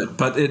still do it,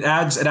 but it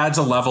adds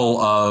a level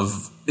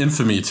of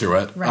infamy to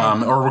it,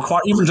 right. Or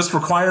even just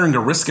requiring a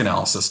risk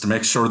analysis to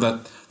make sure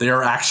that they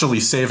are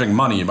actually saving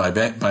money by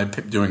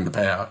doing the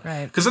payout.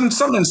 Right. Because in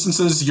some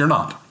instances you're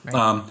not.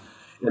 Right.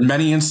 In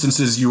many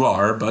instances you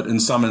are, but in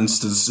some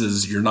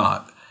instances you're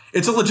not.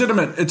 There's a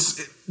legitimate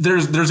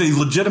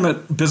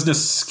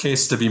business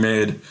case to be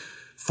made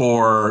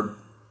for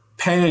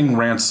paying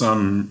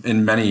ransom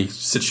in many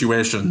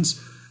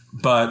situations,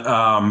 but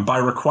by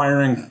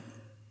requiring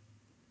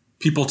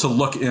people to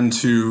look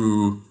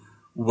into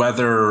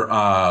whether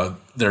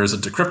there's a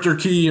decryptor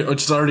key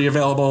which is already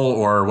available,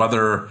 or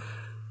whether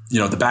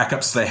the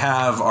backups they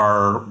have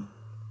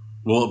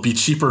will it be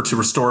cheaper to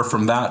restore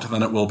from that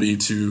than it will be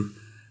to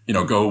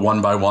go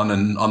one by one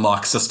and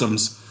unlock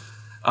systems.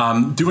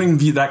 Doing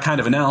that kind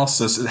of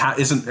analysis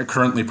isn't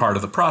currently part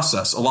of the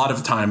process. A lot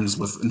of times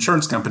with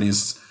insurance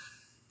companies,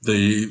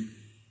 they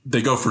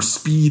go for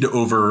speed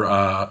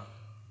over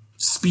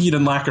speed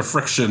and lack of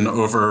friction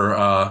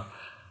over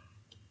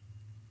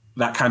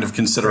that kind of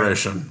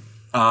consideration.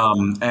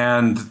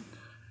 And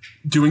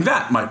doing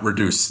that might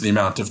reduce the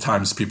amount of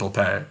times people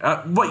pay.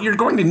 What you're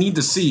going to need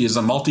to see is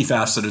a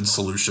multifaceted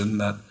solution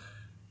that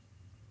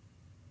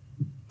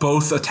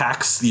both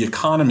attacks the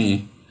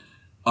economy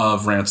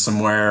of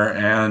ransomware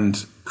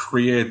and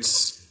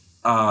creates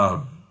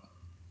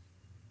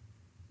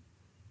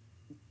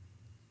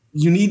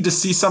you need to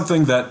see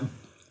something that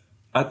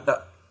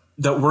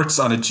works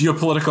on a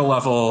geopolitical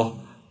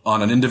level,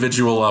 on an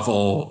individual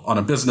level, on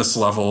a business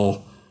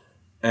level,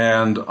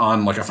 and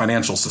on like a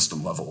financial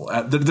system level.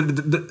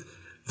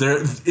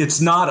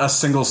 It's not a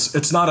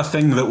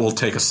thing that will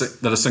take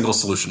that a single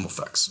solution will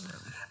fix.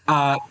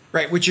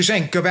 Right, what you're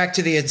saying, go back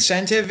to the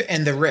incentive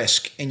and the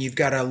risk, and you've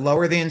got to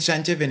lower the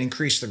incentive and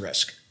increase the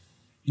risk.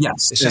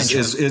 Yes,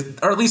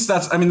 or at least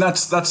that's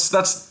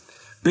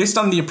based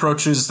on the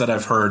approaches that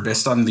I've heard.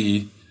 Based on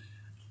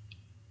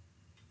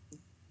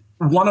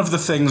one of the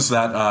things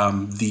that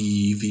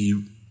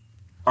the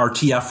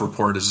RTF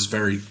report is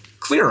very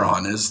clear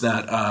on is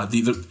that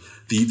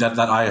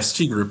that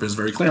IST group is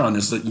very clear on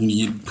is that you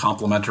need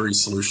complementary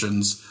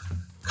solutions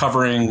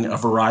covering a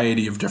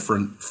variety of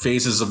different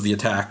phases of the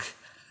attack,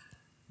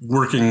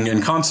 working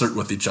in concert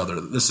with each other.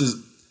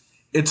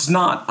 It's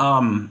not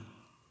a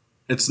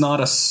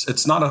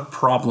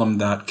problem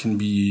that can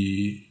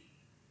be.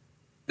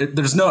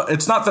 It's not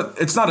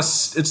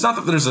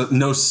that there's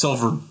no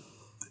silver.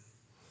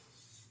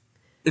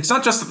 It's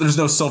not just that there's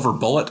no silver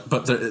bullet,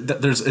 but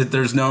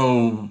there's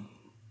no.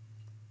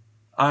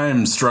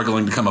 I'm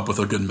struggling to come up with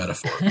a good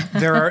metaphor.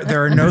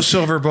 There are no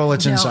silver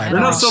bullets inside. There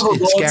are no silver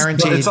bullets. It's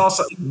guaranteed. It's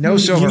also no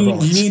silver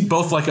bullets. You need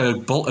both like a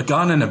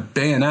gun and a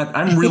bayonet.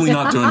 I'm really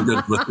not doing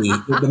good with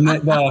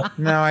the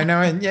No, I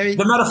know.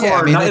 The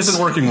metaphor isn't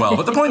working well.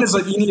 But the point is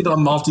that you need a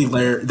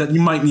multi-layered. That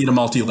you might need a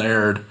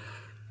multi-layered,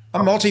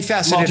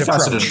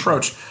 multifaceted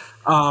approach.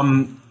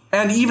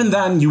 And even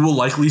then, you will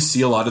likely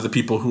see a lot of the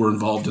people who are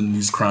involved in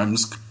these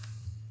crimes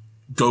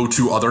go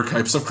to other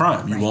types of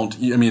crime. You won't.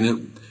 I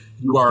mean.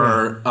 You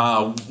are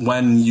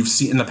when you've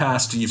seen in the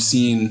past, you've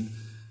seen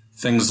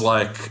things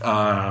like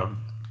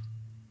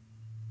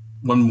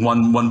when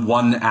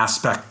one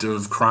aspect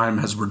of crime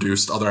has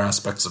reduced, other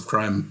aspects of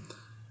crime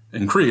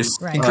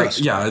increase. Right.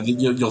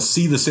 You'll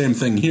see the same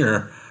thing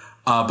here,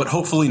 but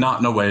hopefully not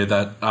in a way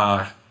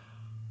that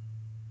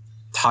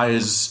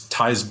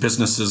ties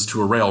businesses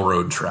to a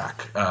railroad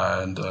track,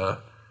 and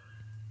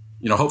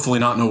hopefully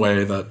not in a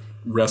way that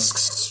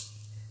risks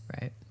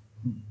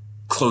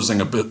closing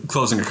a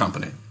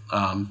company.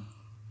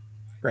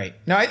 Right.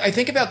 Now, I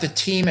think about the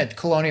team at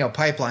Colonial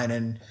Pipeline,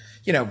 and,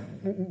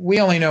 we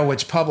only know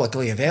what's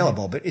publicly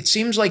available, but it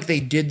seems like they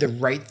did the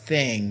right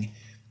thing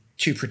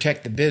to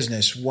protect the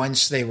business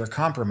once they were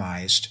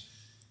compromised,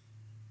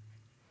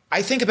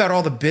 I think about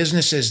all the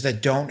businesses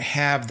that don't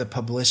have the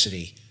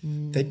publicity,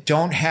 that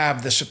don't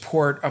have the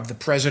support of the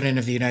President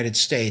of the United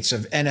States,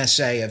 of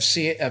NSA, of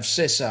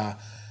CISA,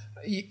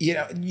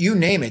 you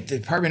name it, the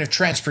Department of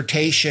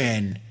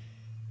Transportation.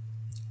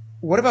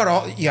 What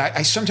about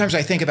sometimes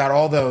I think about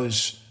all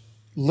those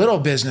little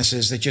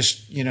businesses that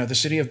just, the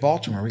city of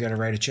Baltimore, we got to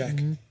write a check.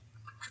 Mm-hmm.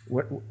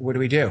 What do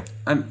we do?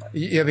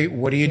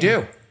 What do you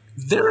do?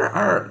 There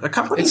are a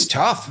company. It's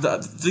tough.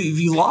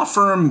 The law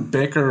firm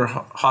Baker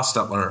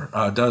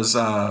Hostetler does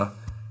a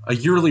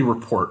yearly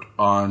report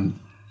on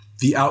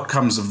the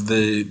outcomes of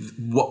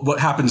what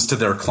happens to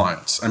their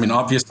clients. I mean,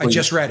 obviously, I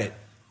just read it.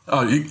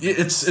 Oh,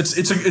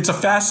 it's a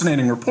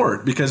fascinating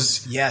report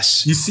because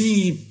yes, you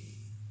see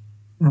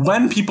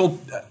when people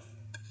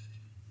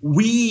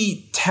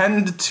we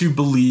tend to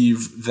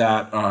believe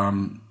that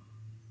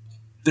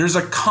there's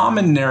a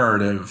common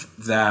narrative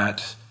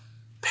that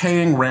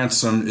paying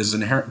ransom is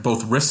inherent,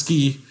 both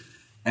risky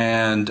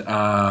and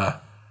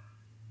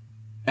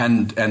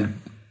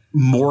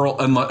moral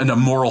and a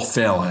moral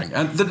failing.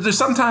 And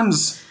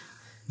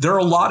there are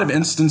a lot of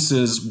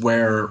instances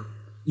where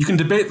you can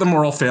debate the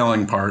moral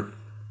failing part.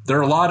 There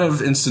are a lot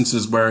of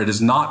instances where it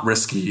is not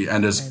risky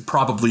and is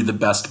probably the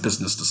best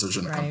business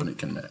decision a company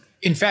can make.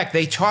 In fact,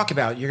 they talk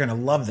about, you're going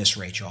to love this,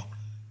 Rachel,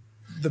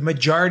 the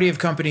majority of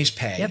companies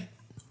pay. Yep.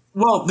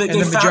 Well, the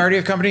majority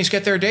of companies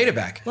get their data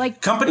back. Like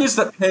companies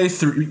that pay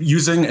through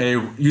using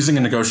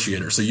a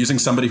negotiator, so using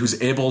somebody who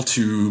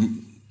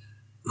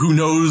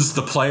knows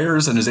the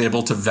players and is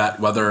able to vet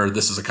whether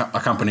this is a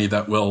company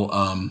that will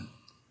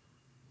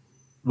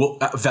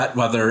vet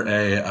whether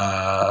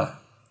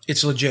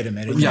it's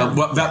legitimate.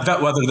 Vet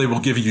whether they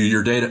will give you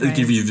your data,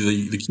 give you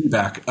the key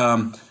back.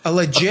 A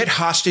legit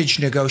hostage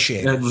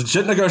negotiator. A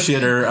legit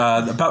negotiator.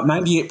 About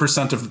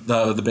 98% of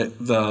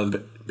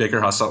the Baker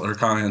Hostetler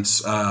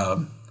clients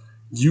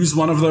use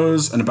one of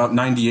those, and about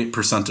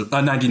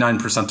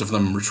 99% of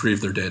them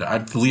retrieve their data. I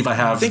believe I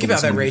have. Think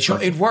about that, Rachel.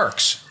 It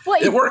works.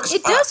 Well, it works.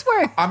 It does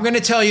work. I'm going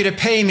to tell you to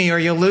pay me or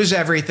you'll lose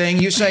everything.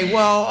 You say,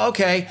 well,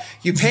 okay,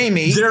 you pay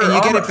me and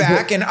you get it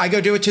back, and I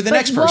go do it to the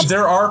next person.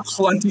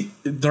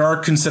 There are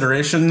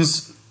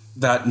considerations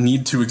that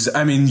need to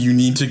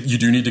you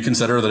do need to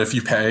consider that if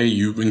you pay,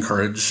 you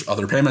encourage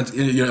other payments.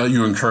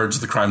 You encourage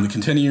the crime to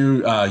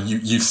continue.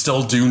 You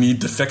still do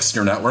need to fix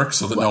your network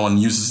so that no one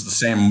uses the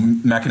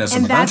same mechanism.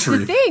 And that's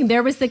the thing.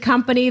 There was the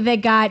company that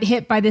got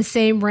hit by the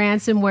same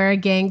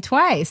ransomware gang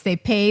twice. They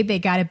paid, they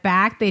got it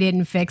back, they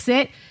didn't fix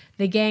it.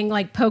 The gang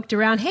poked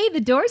around. Hey,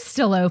 the door's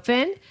still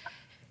open.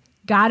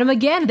 Got them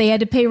again. They had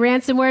to pay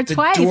ransomware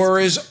twice. The door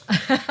is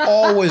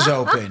always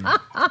open.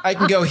 I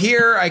can go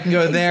here. I can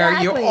go there.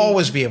 Exactly. You'll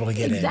always be able to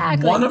get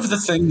in. One of the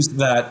things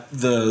that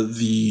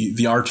the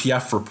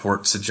RTF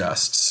report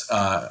suggests is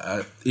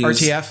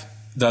RTF,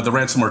 the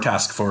Ransomware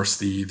Task Force,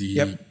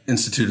 the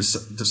Institute of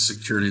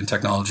Security and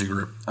Technology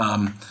Group.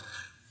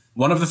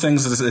 One of the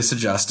things that they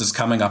suggest is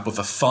coming up with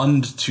a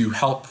fund to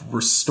help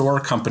restore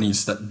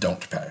companies that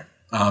don't pay.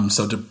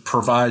 So to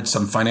provide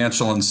some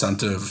financial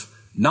incentive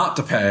not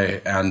to pay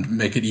and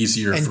make it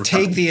easier and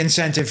take the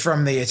incentive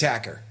from the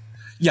attacker.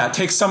 Yeah,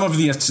 take some of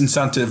the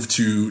incentive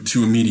to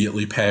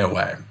immediately pay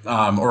away,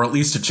 or at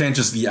least it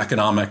changes the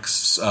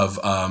economics of.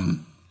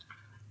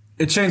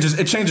 It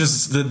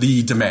changes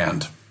the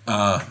demand.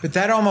 But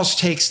that almost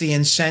takes the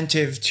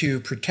incentive to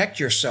protect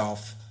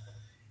yourself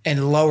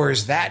and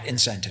lowers that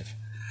incentive.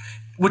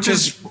 Which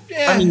is,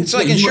 it's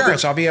like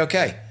insurance. I'll be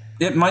okay.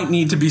 It might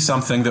need to be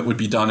something that would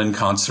be done in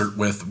concert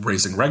with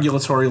raising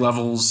regulatory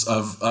levels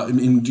of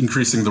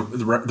increasing the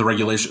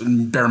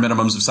regulation, bare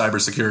minimums of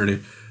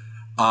cybersecurity.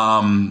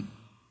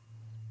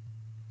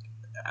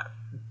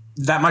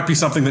 That might be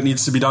something that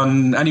needs to be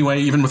done anyway,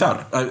 even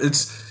without it.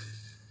 It's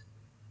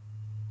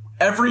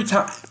every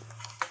time.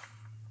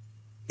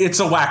 It's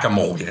a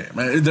whack-a-mole game.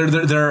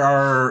 There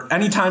are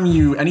anytime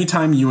you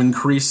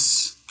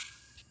increase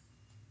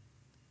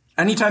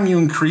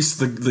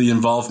the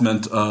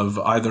involvement of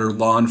either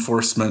law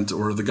enforcement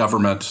or the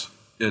government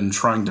in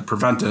trying to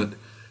prevent it,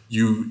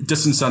 you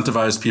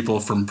disincentivize people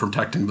from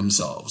protecting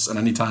themselves. And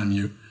anytime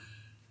you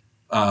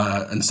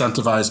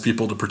incentivize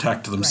people to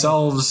protect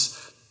themselves,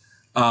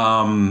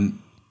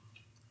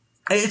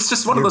 it's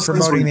just one of those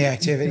promoting things. The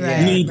activity.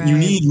 You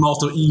need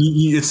multiple.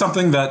 It's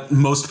something that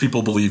most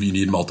people believe you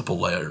need multiple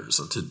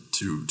layers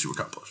to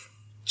accomplish.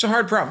 It's a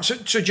hard problem.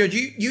 So Judge,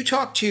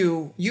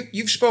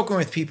 you've spoken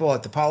with people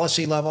at the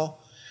policy level.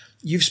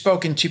 You've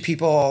spoken to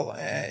people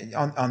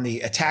on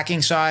the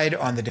attacking side,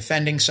 on the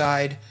defending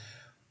side.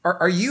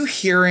 Are you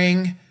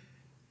hearing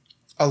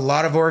a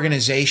lot of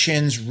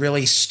organizations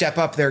really step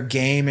up their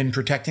game in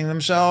protecting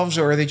themselves,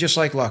 or are they just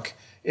like, look,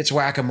 it's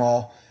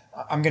whack-a-mole.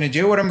 I'm going to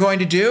do what I'm going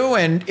to do,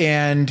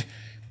 and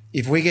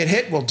if we get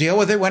hit, we'll deal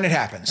with it when it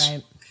happens.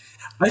 Right.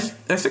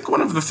 I think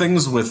one of the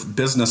things with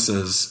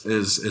businesses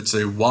is it's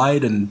a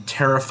wide and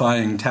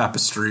terrifying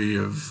tapestry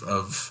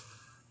of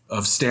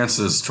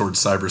stances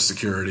towards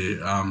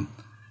cybersecurity.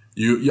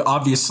 You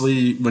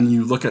obviously, when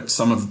you look at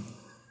some of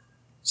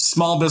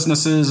small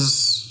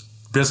businesses,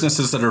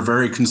 businesses that are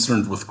very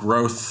concerned with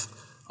growth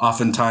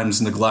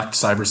oftentimes neglect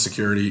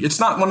cybersecurity. It's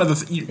not one of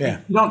the you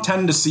don't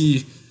tend to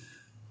see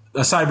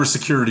a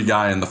cybersecurity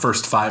guy in the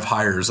first 5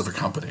 hires of a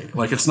company.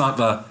 Like, it's not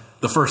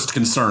the first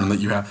concern that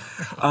you have.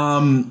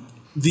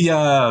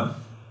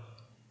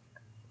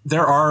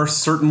 There are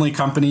certainly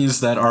companies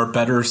that are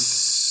better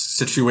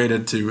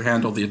situated to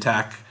handle an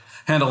attack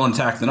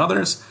than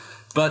others,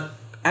 but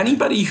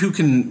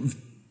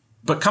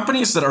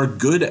companies that are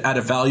good at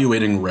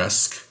evaluating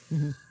risk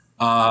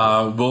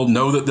will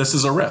know that this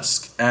is a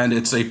risk, and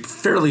it's a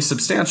fairly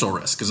substantial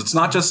risk, because it's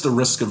not just a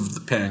risk of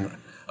the paying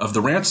of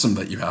the ransom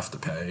that you have to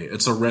pay.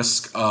 It's a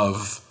risk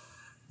of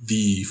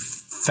the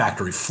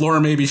factory floor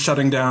maybe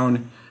shutting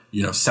down,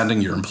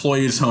 sending your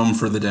employees home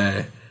for the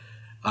day,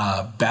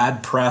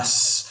 bad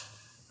press,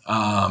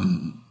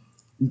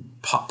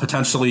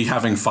 potentially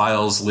having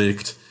files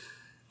leaked.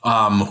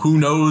 Who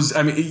knows?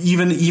 I mean,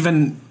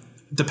 even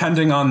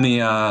depending on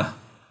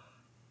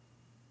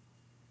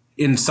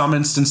in some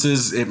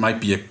instances, it might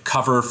be a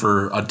cover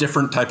for a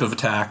different type of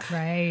attack.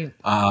 Right.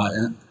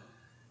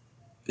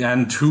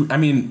 And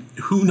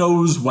who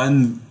knows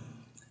when,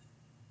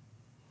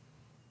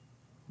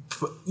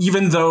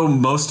 even though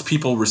most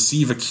people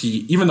receive a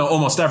key, even though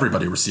almost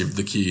everybody received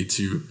the key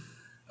to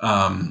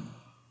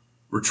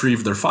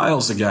retrieve their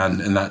files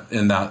again in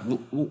that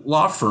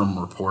law firm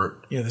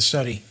report. Yeah, the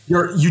study.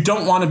 You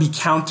don't want to be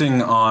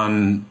counting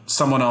on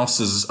someone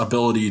else's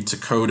ability to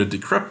code a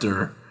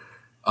decryptor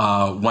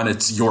when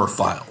it's your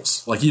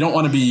files. Like, you don't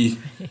want to be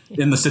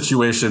in the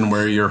situation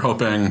where you're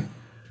hoping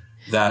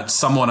that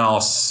someone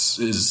else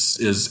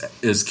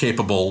is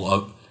capable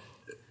of,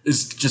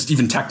 is just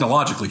even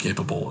technologically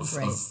capable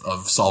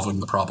of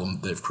solving the problem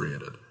they've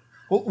created.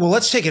 Well,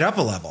 let's take it up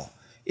a level.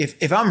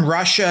 If I'm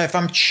Russia, if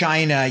I'm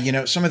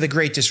China, some of the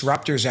great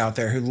disruptors out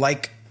there who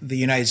like the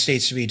United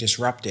States to be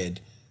disrupted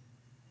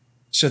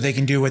so they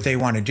can do what they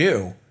want to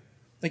do.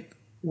 Like,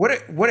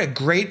 what a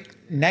great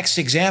next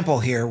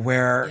example here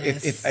where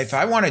if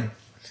I want to,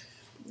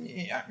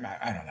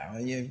 I don't know.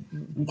 If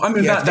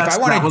I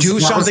want to do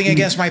something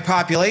against my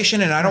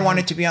population and I don't want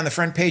it to be on the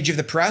front page of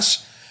the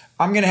press,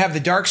 I'm going to have the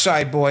dark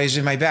side boys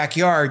in my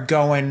backyard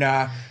go and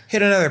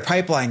hit another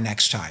pipeline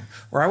next time.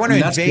 Or I want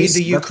to invade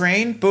the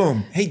Ukraine.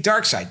 Boom. Hey,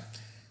 dark side,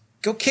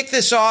 go kick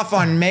this off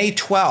on May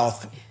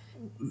 12th.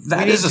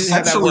 That is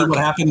essentially what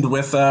happened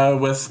with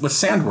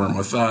Sandworm,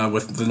 with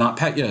the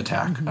NotPetya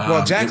attack. Well,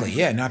 exactly.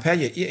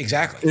 NotPetya. Yeah,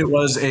 exactly. It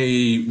was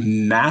a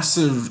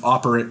massive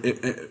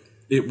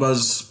It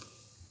was,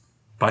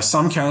 by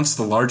some counts,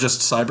 the largest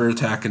cyber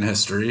attack in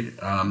history,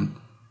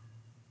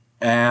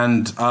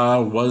 and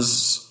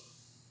was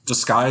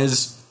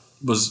disguised,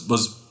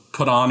 was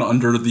put on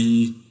under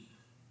the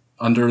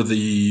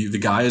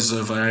guise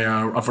of a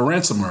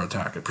ransomware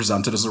attack. It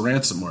presented as a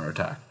ransomware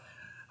attack,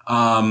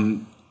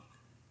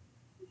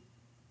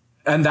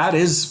 and that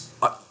is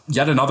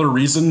yet another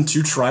reason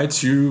to try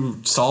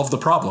to solve the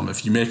problem.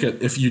 If you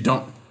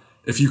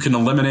can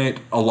eliminate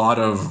a lot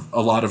of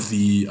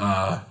the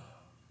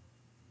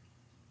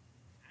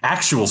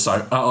actual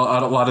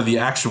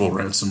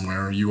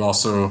ransomware, you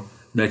also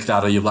make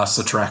that a less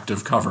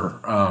attractive cover.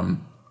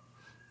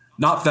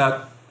 Not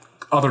that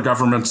other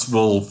governments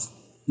will,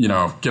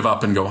 give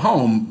up and go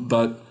home,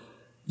 but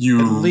you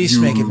at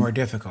least make it more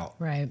difficult.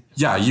 Right.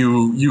 Yeah,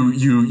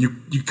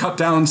 you cut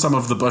down some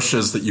of the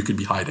bushes that you could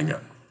be hiding in.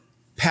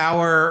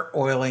 Power,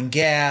 oil and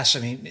gas. I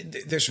mean,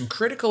 there's some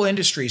critical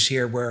industries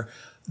here where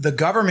the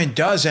government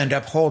does end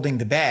up holding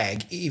the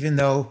bag, even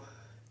though,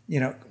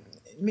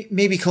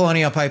 maybe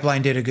Colonial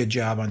Pipeline did a good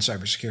job on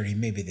cybersecurity.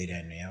 Maybe they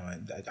didn't.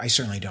 I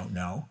certainly don't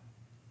know.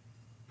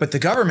 But the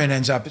government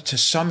ends up, to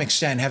some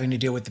extent, having to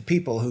deal with the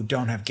people who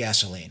don't have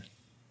gasoline.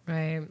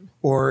 Right.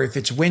 Or if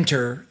it's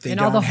winter, they and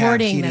don't all the have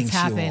hoarding heating that's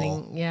fuel.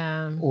 happening.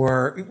 Yeah.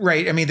 Or,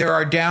 right. I mean, there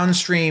are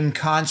downstream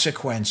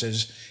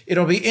consequences.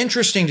 It'll be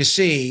interesting to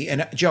see.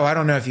 And Joe, I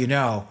don't know if you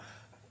know,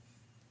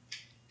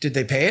 did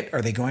they pay it?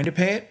 Are they going to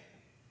pay it?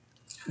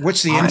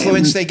 What's the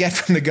influence they get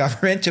from the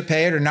government to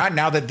pay it or not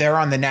now that they're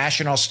on the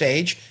national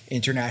stage,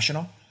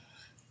 international?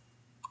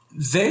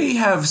 They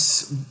have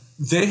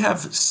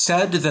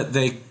said that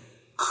they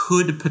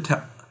could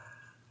potentially.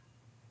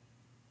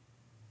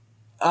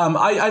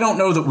 I don't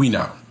know that we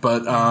know,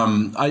 but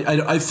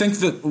I think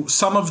that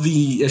some of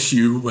the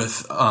issue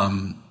with,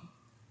 at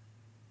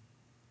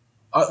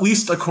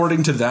least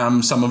according to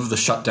them, some of the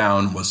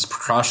shutdown was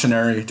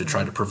precautionary to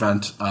try to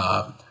prevent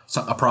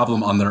a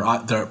problem on their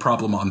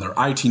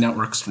IT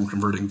networks from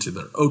converting to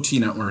their OT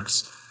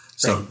networks.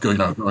 So going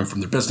from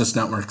their business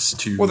networks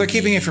to they're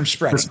keeping it from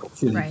spreading.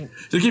 Right.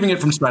 They're keeping it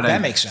from spreading. That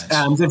makes sense.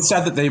 And they've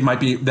said that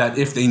that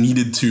if they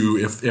needed to,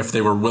 if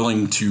they were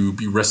willing to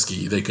be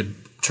risky, they could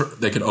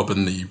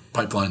open the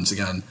pipelines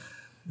again.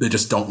 They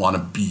just don't want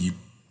to be.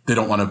 They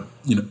don't want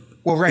to.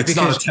 Well, right. It's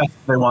not a test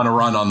they want to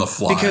run on the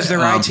fly because their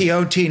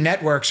IT/OT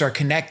networks are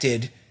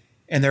connected.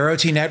 And their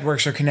OT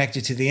networks are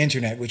connected to the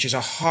internet, which is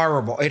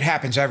it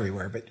happens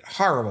everywhere, but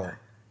horrible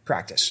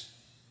practice.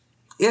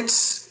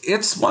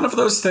 It's one of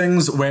those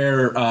things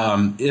where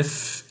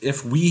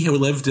if we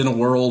lived in a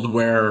world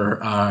where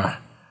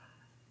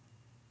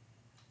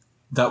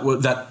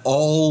that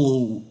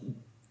all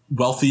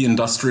wealthy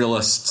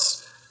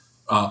industrialists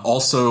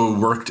also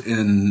worked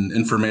in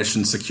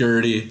information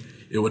security,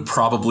 it would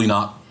probably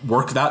not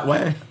work that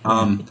way.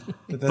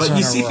 But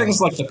you see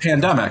things like the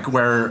pandemic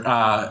where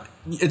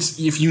it's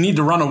if you need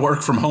to run a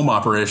work from home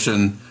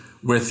operation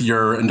with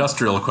your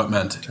industrial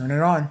equipment, turn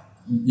it on.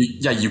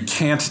 You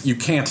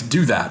can't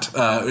do that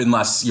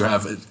unless you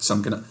have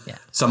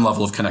some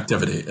level of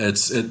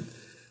connectivity.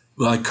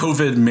 Like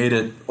COVID made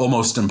it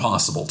almost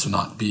impossible to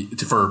not be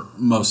for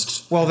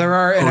most. Well, there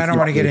are, and I don't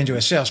want to get into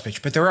a sales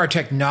pitch, but there are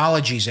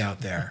technologies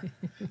out there.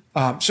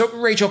 So,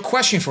 Rachel,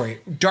 question for you: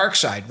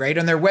 DarkSide, right?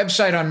 On their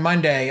website on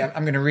Monday,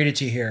 I'm going to read it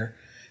to you here.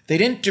 They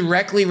didn't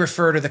directly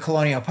refer to the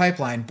Colonial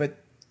Pipeline, but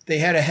they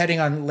had a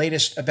heading on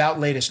latest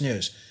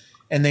news,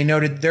 and they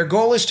noted their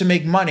goal is to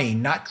make money,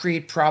 not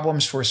create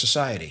problems for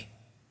society.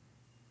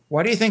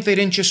 Why do you think they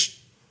didn't just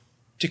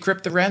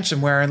decrypt the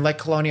ransomware and let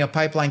Colonial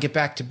Pipeline get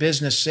back to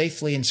business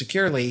safely and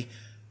securely?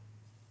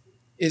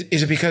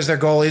 Is it because their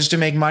goal is to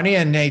make money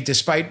and they,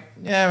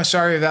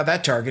 sorry about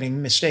that targeting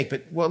mistake,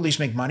 but we'll at least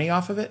make money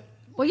off of it?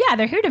 Well, yeah,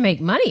 they're here to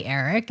make money,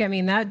 Eric. I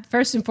mean, that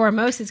first and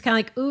foremost, it's kind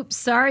of like, oops,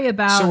 sorry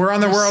about. So we're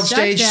on the world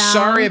stage.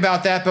 Sorry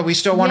about that, but we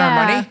still want our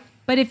money.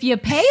 But if you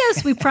pay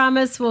us, we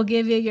promise we'll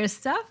give you your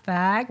stuff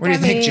back. What do you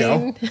think,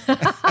 Joe?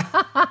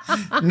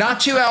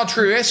 Not too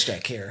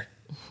altruistic here.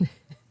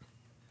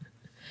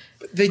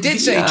 They did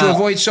say to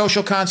avoid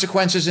social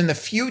consequences in the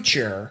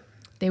future,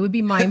 they would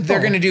be mindful. They're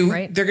going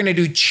to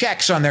do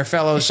checks on their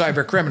fellow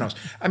cyber criminals.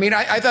 I mean,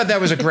 I thought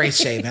that was a great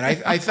statement.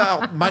 I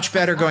felt much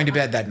better going to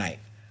bed that night.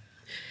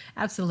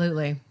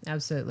 Absolutely.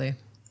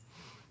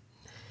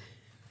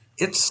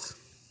 It's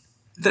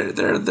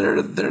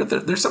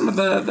they're some of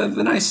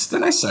the nice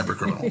cyber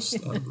criminals,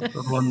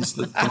 the ones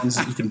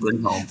that you can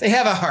bring home. They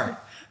have a heart.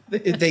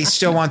 They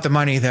still want the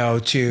money though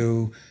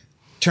to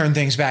turn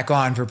things back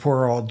on for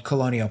poor old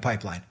Colonial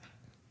Pipeline.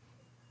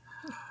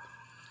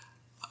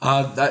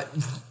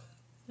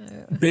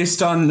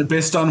 Based on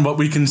what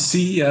we can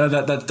see,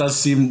 that does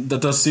seem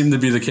to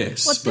be the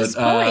case. Well, at this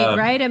point,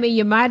 right? I mean,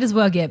 you might as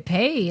well get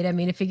paid. I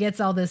mean, if it gets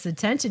all this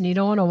attention, you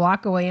don't want to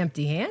walk away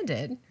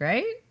empty-handed,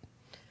 right?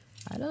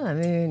 I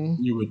mean,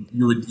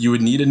 you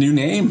would need a new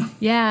name.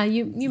 Yeah,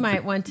 you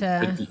might want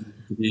to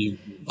be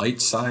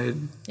light side.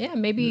 Yeah,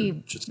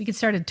 maybe we could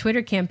start a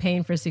Twitter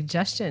campaign for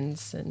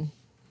suggestions and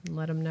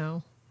let them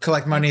know.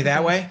 Collect money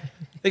that way.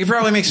 They could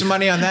probably make some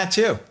money on that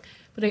too.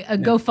 But a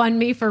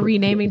GoFundMe for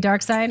renaming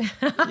DarkSide.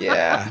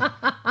 Yeah.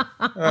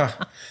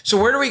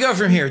 So where do we go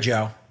from here,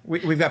 Joe?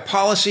 We've got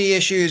policy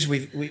issues.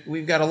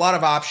 We've got a lot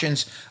of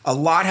options. A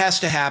lot has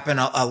to happen.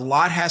 A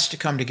lot has to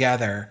come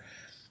together.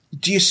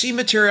 Do you see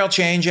material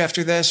change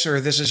after this, or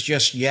this is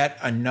just yet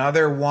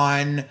another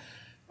one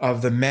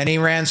of the many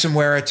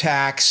ransomware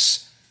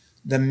attacks,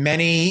 the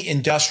many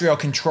industrial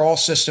control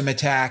system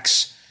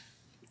attacks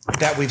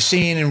that we've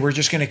seen, and we're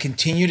just going to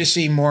continue to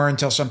see more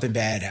until something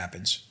bad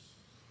happens?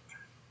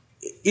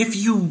 If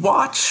you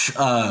watch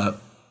the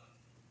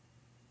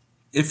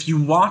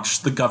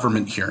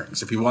government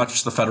hearings, if you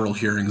watch the federal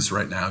hearings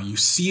right now, you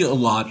see a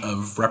lot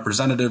of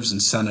representatives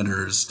and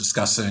senators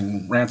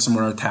discussing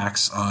ransomware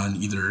attacks on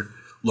either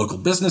local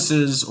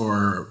businesses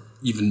or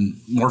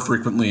even more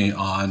frequently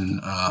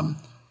on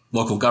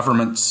local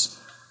governments.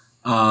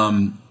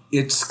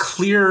 It's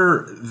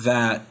clear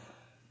that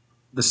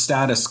the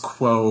status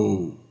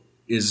quo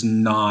is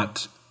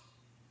not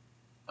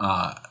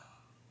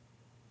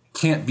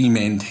can't be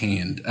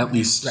maintained, at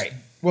least. Right.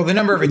 Well, the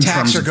number of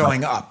attacks are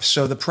going up,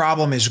 so the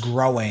problem is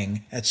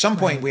growing. At some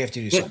point, we have to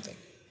do something.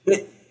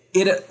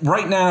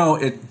 Right now,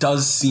 it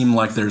does seem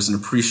like there's an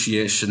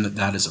appreciation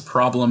that is a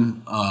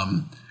problem.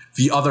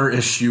 The other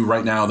issue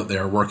right now that they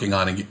are working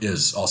on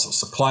is also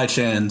supply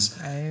chains.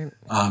 Right.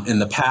 In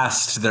the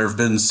past, there have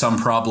been some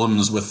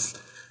problems with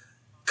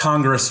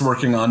Congress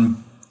working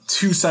on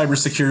two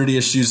cybersecurity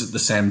issues at the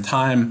same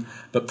time,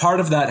 but part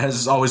of that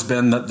has always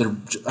been that their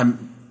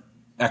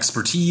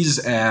expertise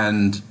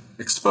and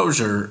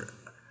exposure.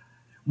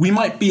 We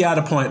might be at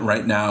a point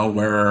right now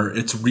where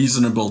it's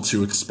reasonable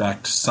to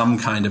expect some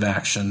kind of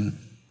action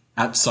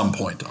at some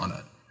point on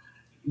it.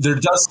 There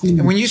does seem.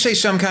 And when you say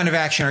some kind of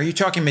action, are you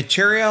talking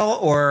material,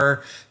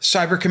 or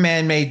Cyber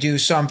Command may do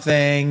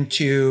something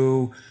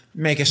to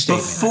make a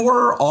statement?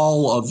 Before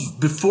all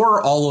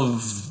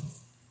of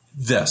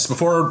this,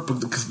 before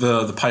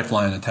the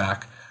pipeline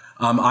attack,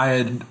 I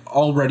had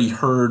already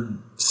heard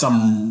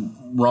some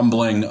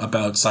rumbling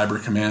about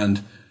Cyber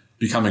Command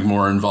becoming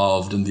more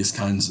involved in these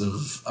kinds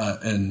of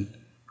and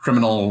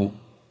criminal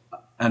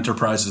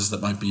enterprises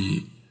that might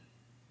be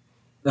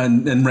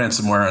and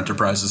ransomware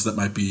enterprises that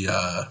might be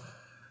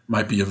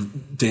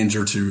of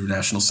danger to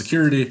national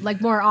security, like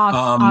more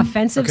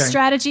offensive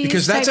strategies,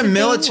 because that's a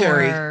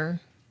military.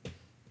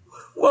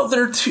 Well,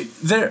 there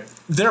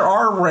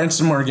are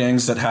ransomware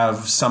gangs that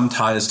have some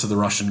ties to the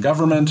Russian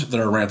government.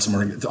 There are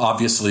ransomware.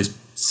 Obviously,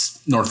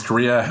 North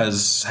Korea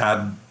has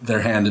had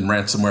their hand in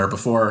ransomware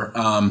before.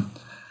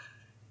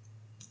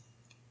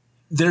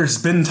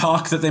 There's been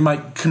talk that they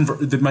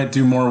might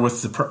do more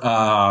with the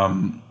I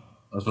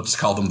was about to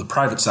call them the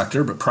private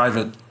sector, but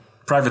private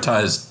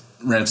privatized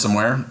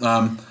ransomware.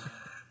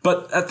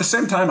 But at the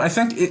same time, I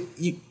think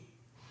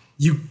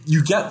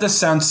you get the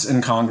sense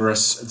in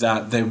Congress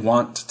that they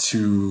want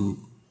to,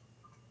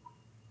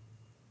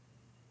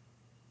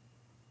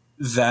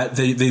 that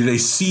they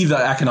see the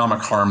economic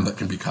harm that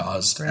can be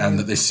caused, right, and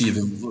that they see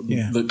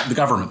the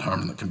government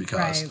harm that can be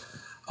caused.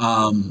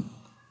 Right.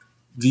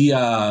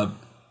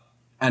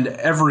 And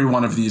every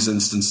one of these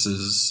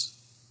instances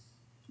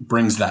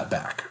brings that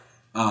back.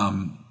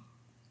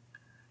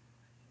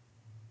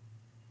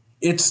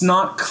 It's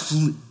not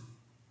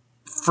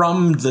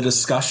from the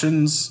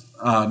discussions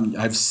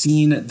I've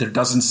seen, there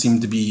doesn't seem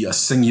to be a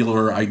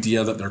singular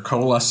idea that they're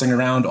coalescing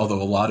around,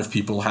 although a lot of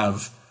people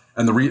have,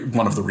 and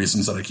one of the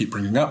reasons that I keep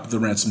bringing up the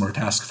Ransomware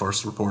Task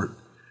Force report,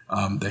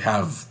 they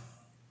have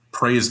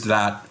praised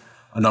that.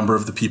 A number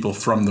of the people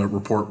from the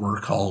report were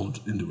called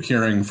into a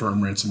hearing for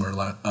ransomware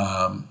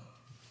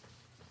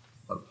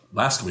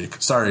last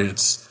week. Sorry,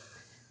 it's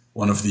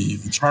one of the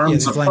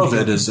charms of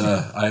COVID is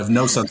I have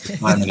no sense of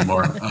time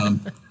anymore.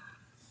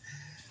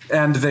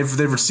 And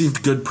they've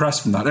received good press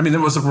from that. I mean, it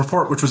was a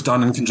report which was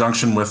done in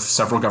conjunction with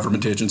several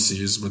government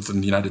agencies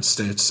within the United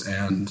States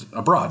and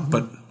abroad.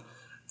 But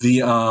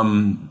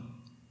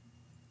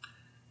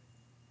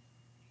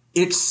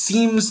it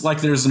seems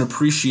like there's an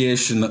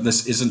appreciation that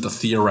this isn't a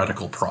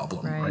theoretical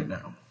problem right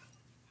now.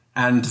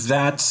 And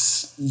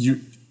that's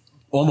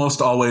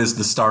almost always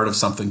the start of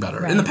something better.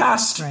 Right. In the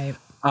past,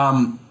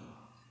 I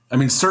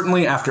mean,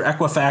 certainly after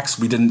Equifax,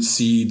 we didn't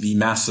see the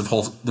massive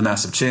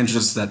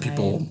changes that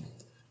people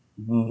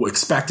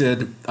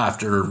expected.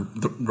 After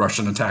the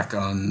Russian attack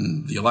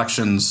on the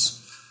elections,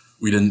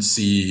 we didn't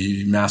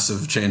see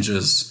massive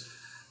changes.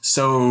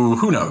 So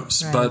who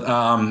knows? Right.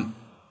 But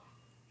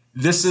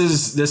this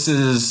is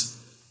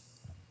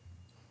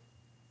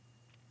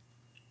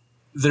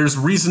there's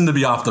reason to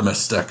be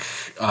optimistic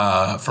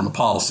from a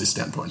policy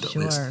standpoint, at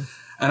least.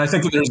 And I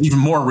think that there's even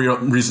more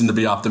reason to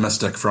be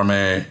optimistic from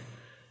a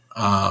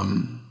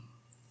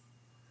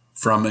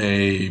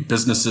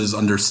businesses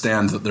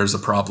understand that there's a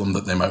problem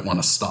that they might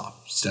want to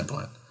stop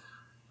standpoint.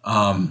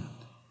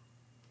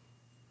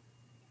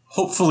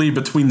 Hopefully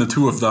between the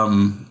two of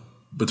them,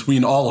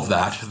 between all of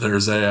that,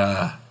 there's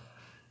a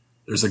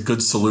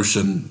good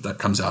solution that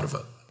comes out of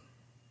it.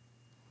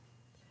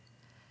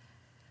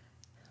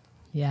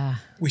 Yeah.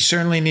 We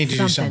certainly need to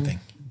do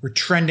something. We're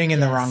trending in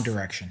the wrong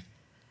direction.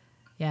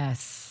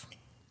 Yes.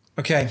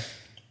 Okay.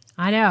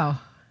 I know.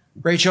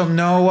 Rachel,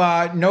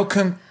 no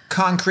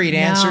concrete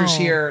answers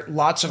here.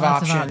 Lots of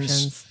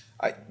options.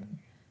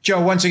 Joe,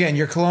 once again,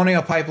 your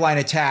Colonial Pipeline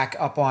attack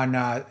up on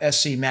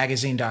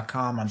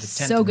scmagazine.com on the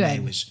 10th of May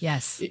was,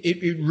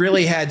 it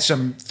really had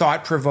some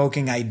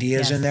thought-provoking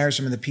ideas in there.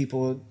 Some of the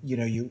people,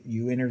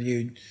 you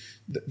interviewed,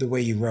 the way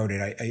you wrote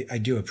it, I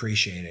do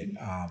appreciate it.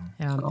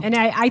 And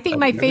I think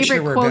my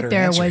favorite quote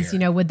there was,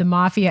 would the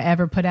mafia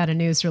ever put out a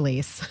news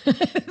release?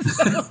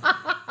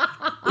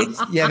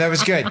 Yeah, that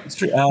was good. It's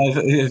true. I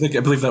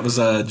believe that was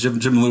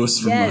Jim Lewis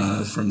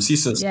from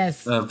CSIS.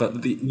 Yes.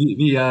 But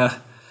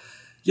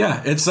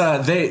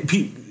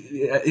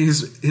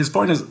his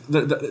point is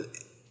that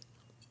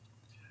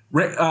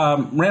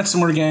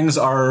ransomware gangs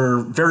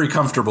are very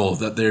comfortable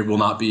that they will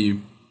not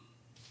be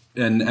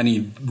in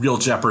any real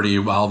jeopardy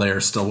while they are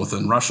still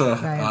within Russia.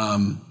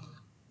 Right.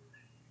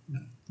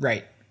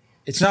 Right.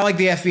 It's not like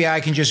the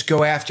FBI can just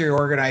go after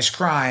organized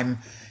crime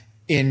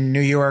in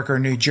New York or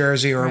New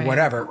Jersey or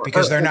whatever,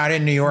 because they're not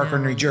in New York or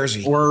New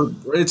Jersey. Or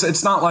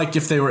it's not like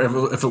if it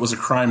was a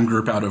crime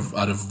group out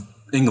of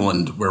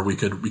England where we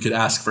could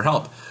ask for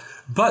help.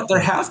 But there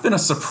have been a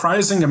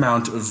surprising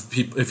amount of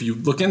people, if you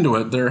look into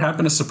it, there have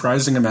been a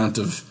surprising amount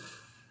of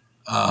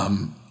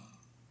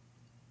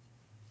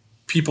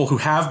people who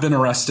have been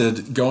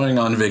arrested going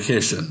on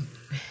vacation,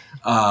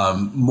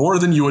 more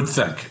than you would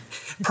think.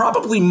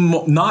 Probably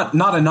not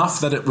enough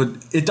that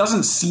it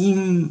doesn't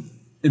seem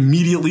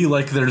immediately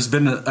like there's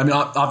been,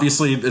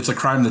 obviously it's a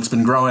crime that's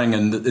been growing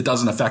and it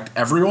doesn't affect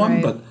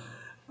everyone, but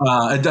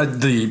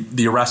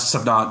the arrests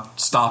have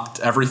not stopped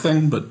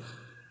everything, but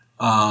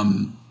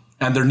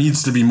and there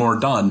needs to be more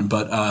done,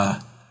 but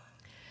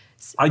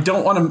I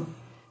don't want to.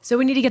 So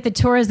we need to get the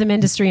tourism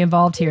industry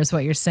involved here, is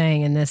what you're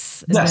saying in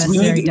this. Yes, we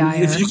need to,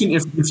 if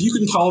you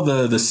can call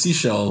the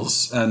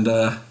Seychelles, and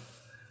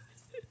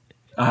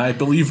I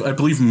believe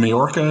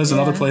Majorca is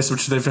another place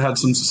which they've had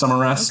some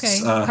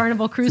arrests. Okay.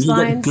 Carnival Cruise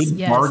Lines, good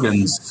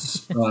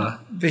bargains.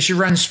 They should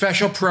run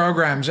special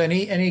programs.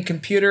 Any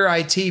computer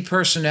IT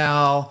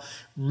personnel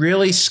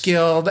really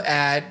skilled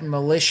at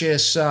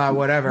malicious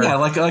whatever. Yeah,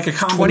 like a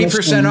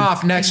combination. 20%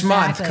 off next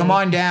month. Come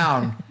on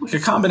down. Like a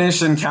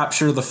combination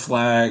capture the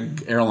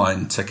flag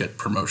airline ticket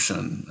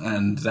promotion,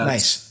 and that's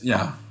nice.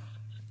 Yeah.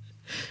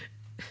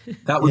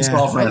 That would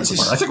solve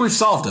ransomware. I think we've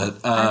solved it.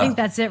 I think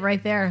that's it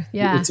right there.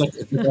 Yeah,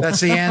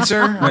 that's the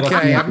answer.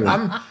 Okay,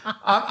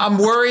 I'm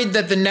worried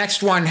that the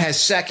next one has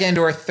second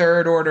or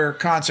third order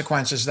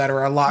consequences that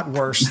are a lot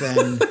worse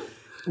than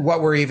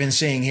what we're even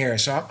seeing here.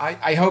 So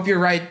I hope you're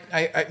right,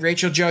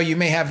 Rachel. Joe, you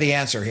may have the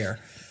answer here.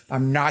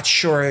 I'm not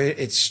sure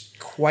it's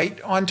quite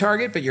on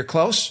target, but you're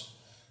close.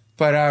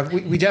 But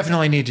we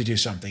definitely need to do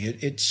something.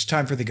 It's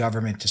time for the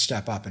government to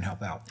step up and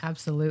help out.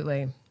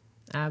 Absolutely.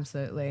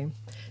 Absolutely.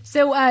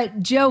 So,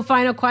 Joe,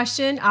 final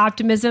question,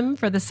 optimism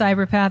for the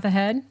cyber path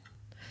ahead?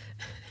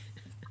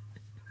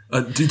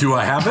 Do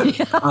I have it?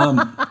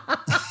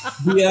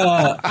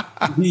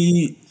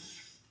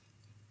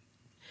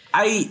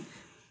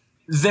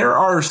 There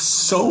are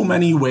so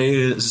many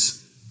ways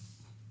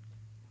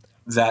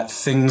that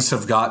things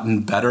have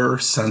gotten better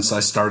since I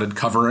started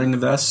covering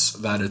this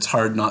that it's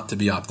hard not to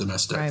be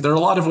optimistic. Right. There are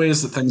a lot of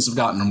ways that things have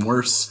gotten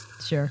worse.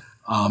 Sure.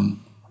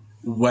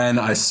 When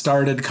I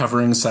started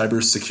covering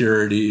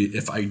cybersecurity,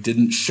 if I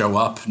didn't show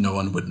up, no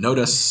one would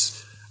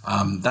notice.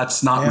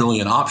 That's not really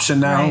an option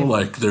now. Right.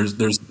 Like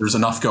there's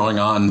enough going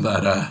on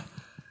that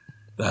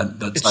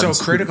it's so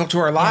critical to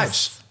our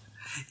lives.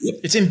 Yes.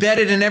 It's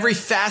embedded in every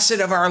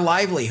facet of our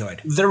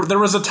livelihood. There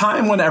was a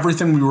time when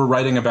everything we were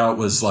writing about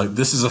was like,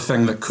 this is a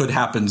thing that could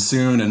happen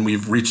soon, and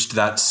we've reached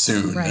that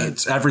soon. Right.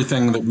 It's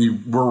everything that we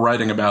were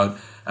writing about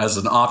as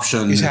an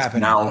option is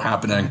now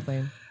happening.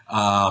 Exactly.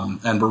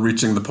 And we're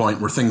reaching the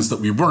point where things that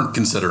we weren't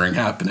considering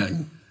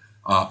happening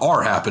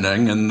are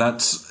happening, and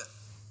that's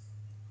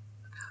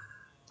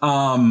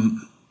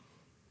and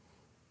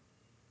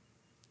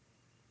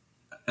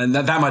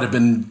that might have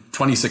been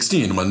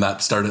 2016 when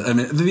that started. I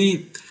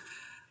mean,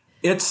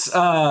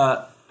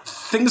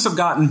 things have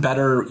gotten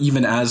better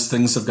even as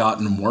things have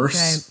gotten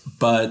worse. Right.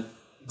 But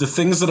the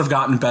things that have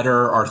gotten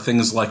better are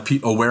things like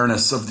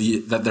awareness of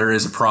that there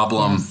is a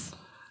problem, yes.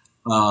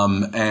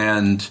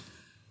 And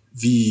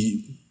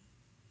the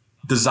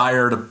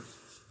desire to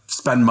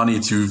spend money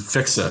to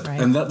fix it.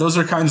 Right. And those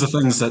are kinds of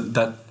things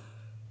that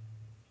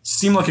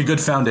seem like a good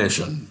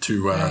foundation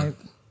to. Right.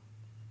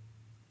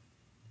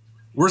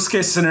 Worst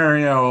case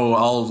scenario,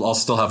 I'll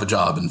still have a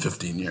job in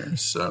 15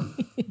 years. So.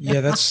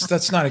 Yeah,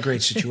 that's not a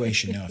great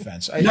situation. No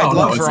offense. I'd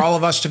love for all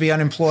of us to be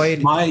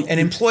unemployed and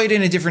employed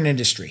in a different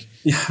industry.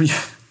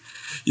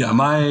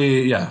 My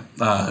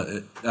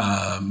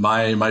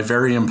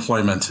very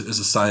employment is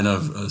a sign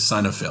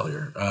of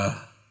failure.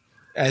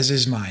 As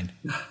is mine.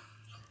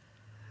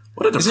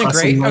 What a depressing. Isn't it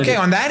great? Okay,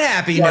 on that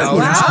happy note.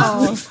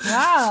 Wow.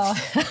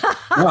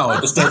 Wow.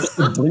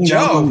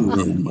 Joe,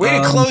 way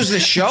to close the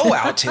show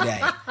out today.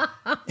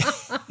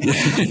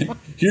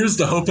 Here's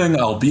to hoping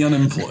I'll be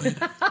unemployed.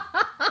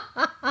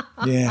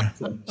 Yeah.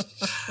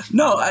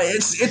 No,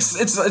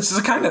 it's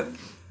a kind of,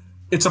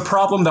 it's a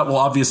problem that will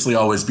obviously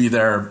always be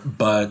there,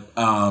 but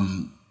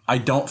I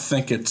don't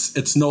think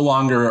it's no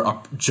longer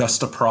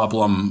just a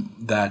problem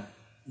that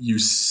you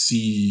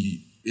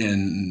see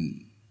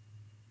in.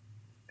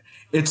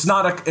 It's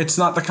not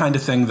the kind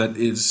of thing that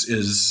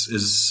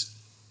is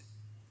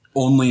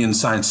only in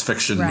science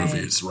fiction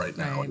movies right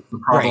now. It's the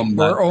problem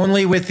we're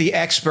only with the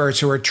experts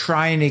who are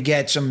trying to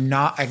get some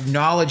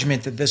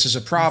acknowledgement that this is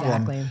a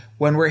problem. Exactly.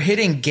 When we're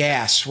hitting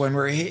gas, when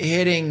we're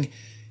hitting,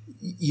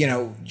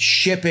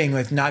 shipping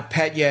with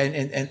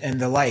NotPetya and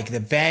the like, the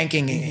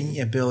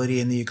banking ability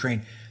in the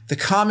Ukraine, the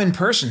common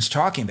person's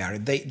talking about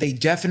it. They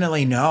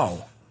definitely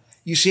know.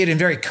 You see it in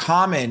very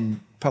common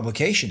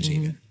publications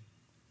even.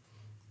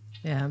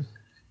 Yeah.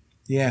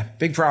 Yeah,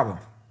 big problem.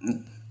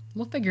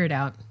 We'll figure it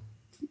out.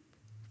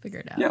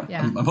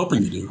 Yeah. I'm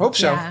hoping you do. Hope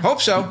so. Yeah.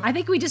 Hope so. I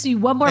think we just need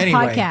one more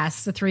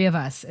podcast, the three of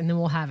us, and then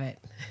we'll have it.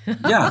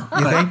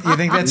 Yeah. You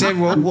think that's it?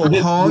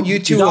 We'll hone. You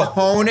two will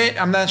hone it.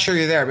 I'm not sure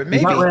you're there, but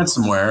maybe. Not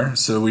ransomware,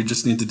 so we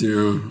just need to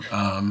do,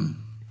 I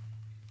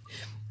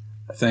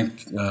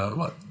think,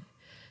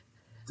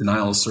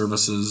 denial of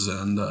services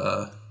and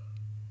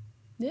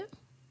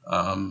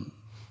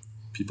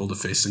people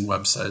defacing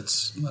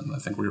websites, and then I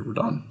think we're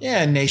done.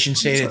 Yeah, nation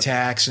state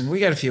attacks, and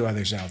we got a few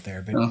others out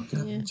there. But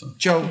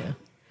Joe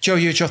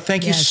Uchill,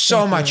 thank you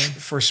so much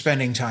for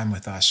spending time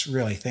with us.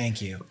 Really,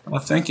 thank you.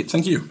 Thank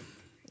you.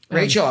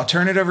 Rachel, I'll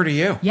turn it over to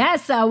you.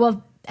 Yes.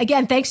 Well,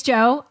 again, thanks,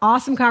 Joe.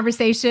 Awesome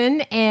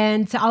conversation.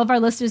 And to all of our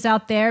listeners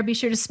out there, be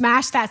sure to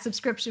smash that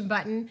subscription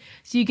button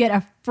so you get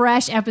a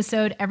fresh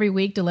episode every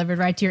week delivered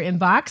right to your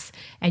inbox.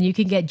 And you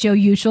can get Joe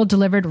Uchill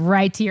delivered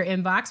right to your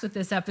inbox with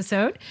this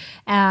episode.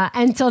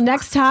 Until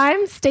next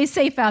time, stay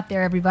safe out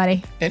there,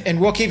 everybody.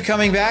 And we'll keep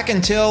coming back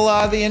until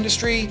the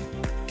industry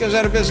goes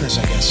out of business,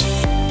 I guess.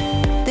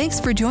 Thanks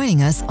for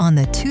joining us on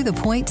the To The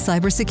Point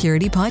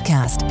Cybersecurity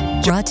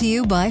Podcast, brought to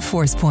you by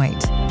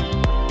ForcePoint.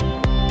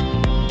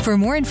 For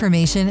more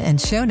information and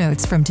show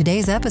notes from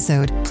today's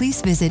episode,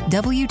 please visit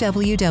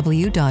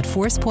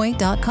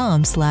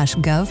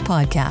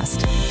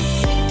www.forcepoint.com/govpodcast.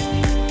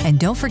 And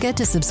don't forget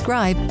to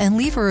subscribe and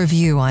leave a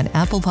review on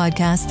Apple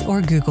Podcasts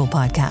or Google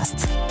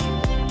Podcasts.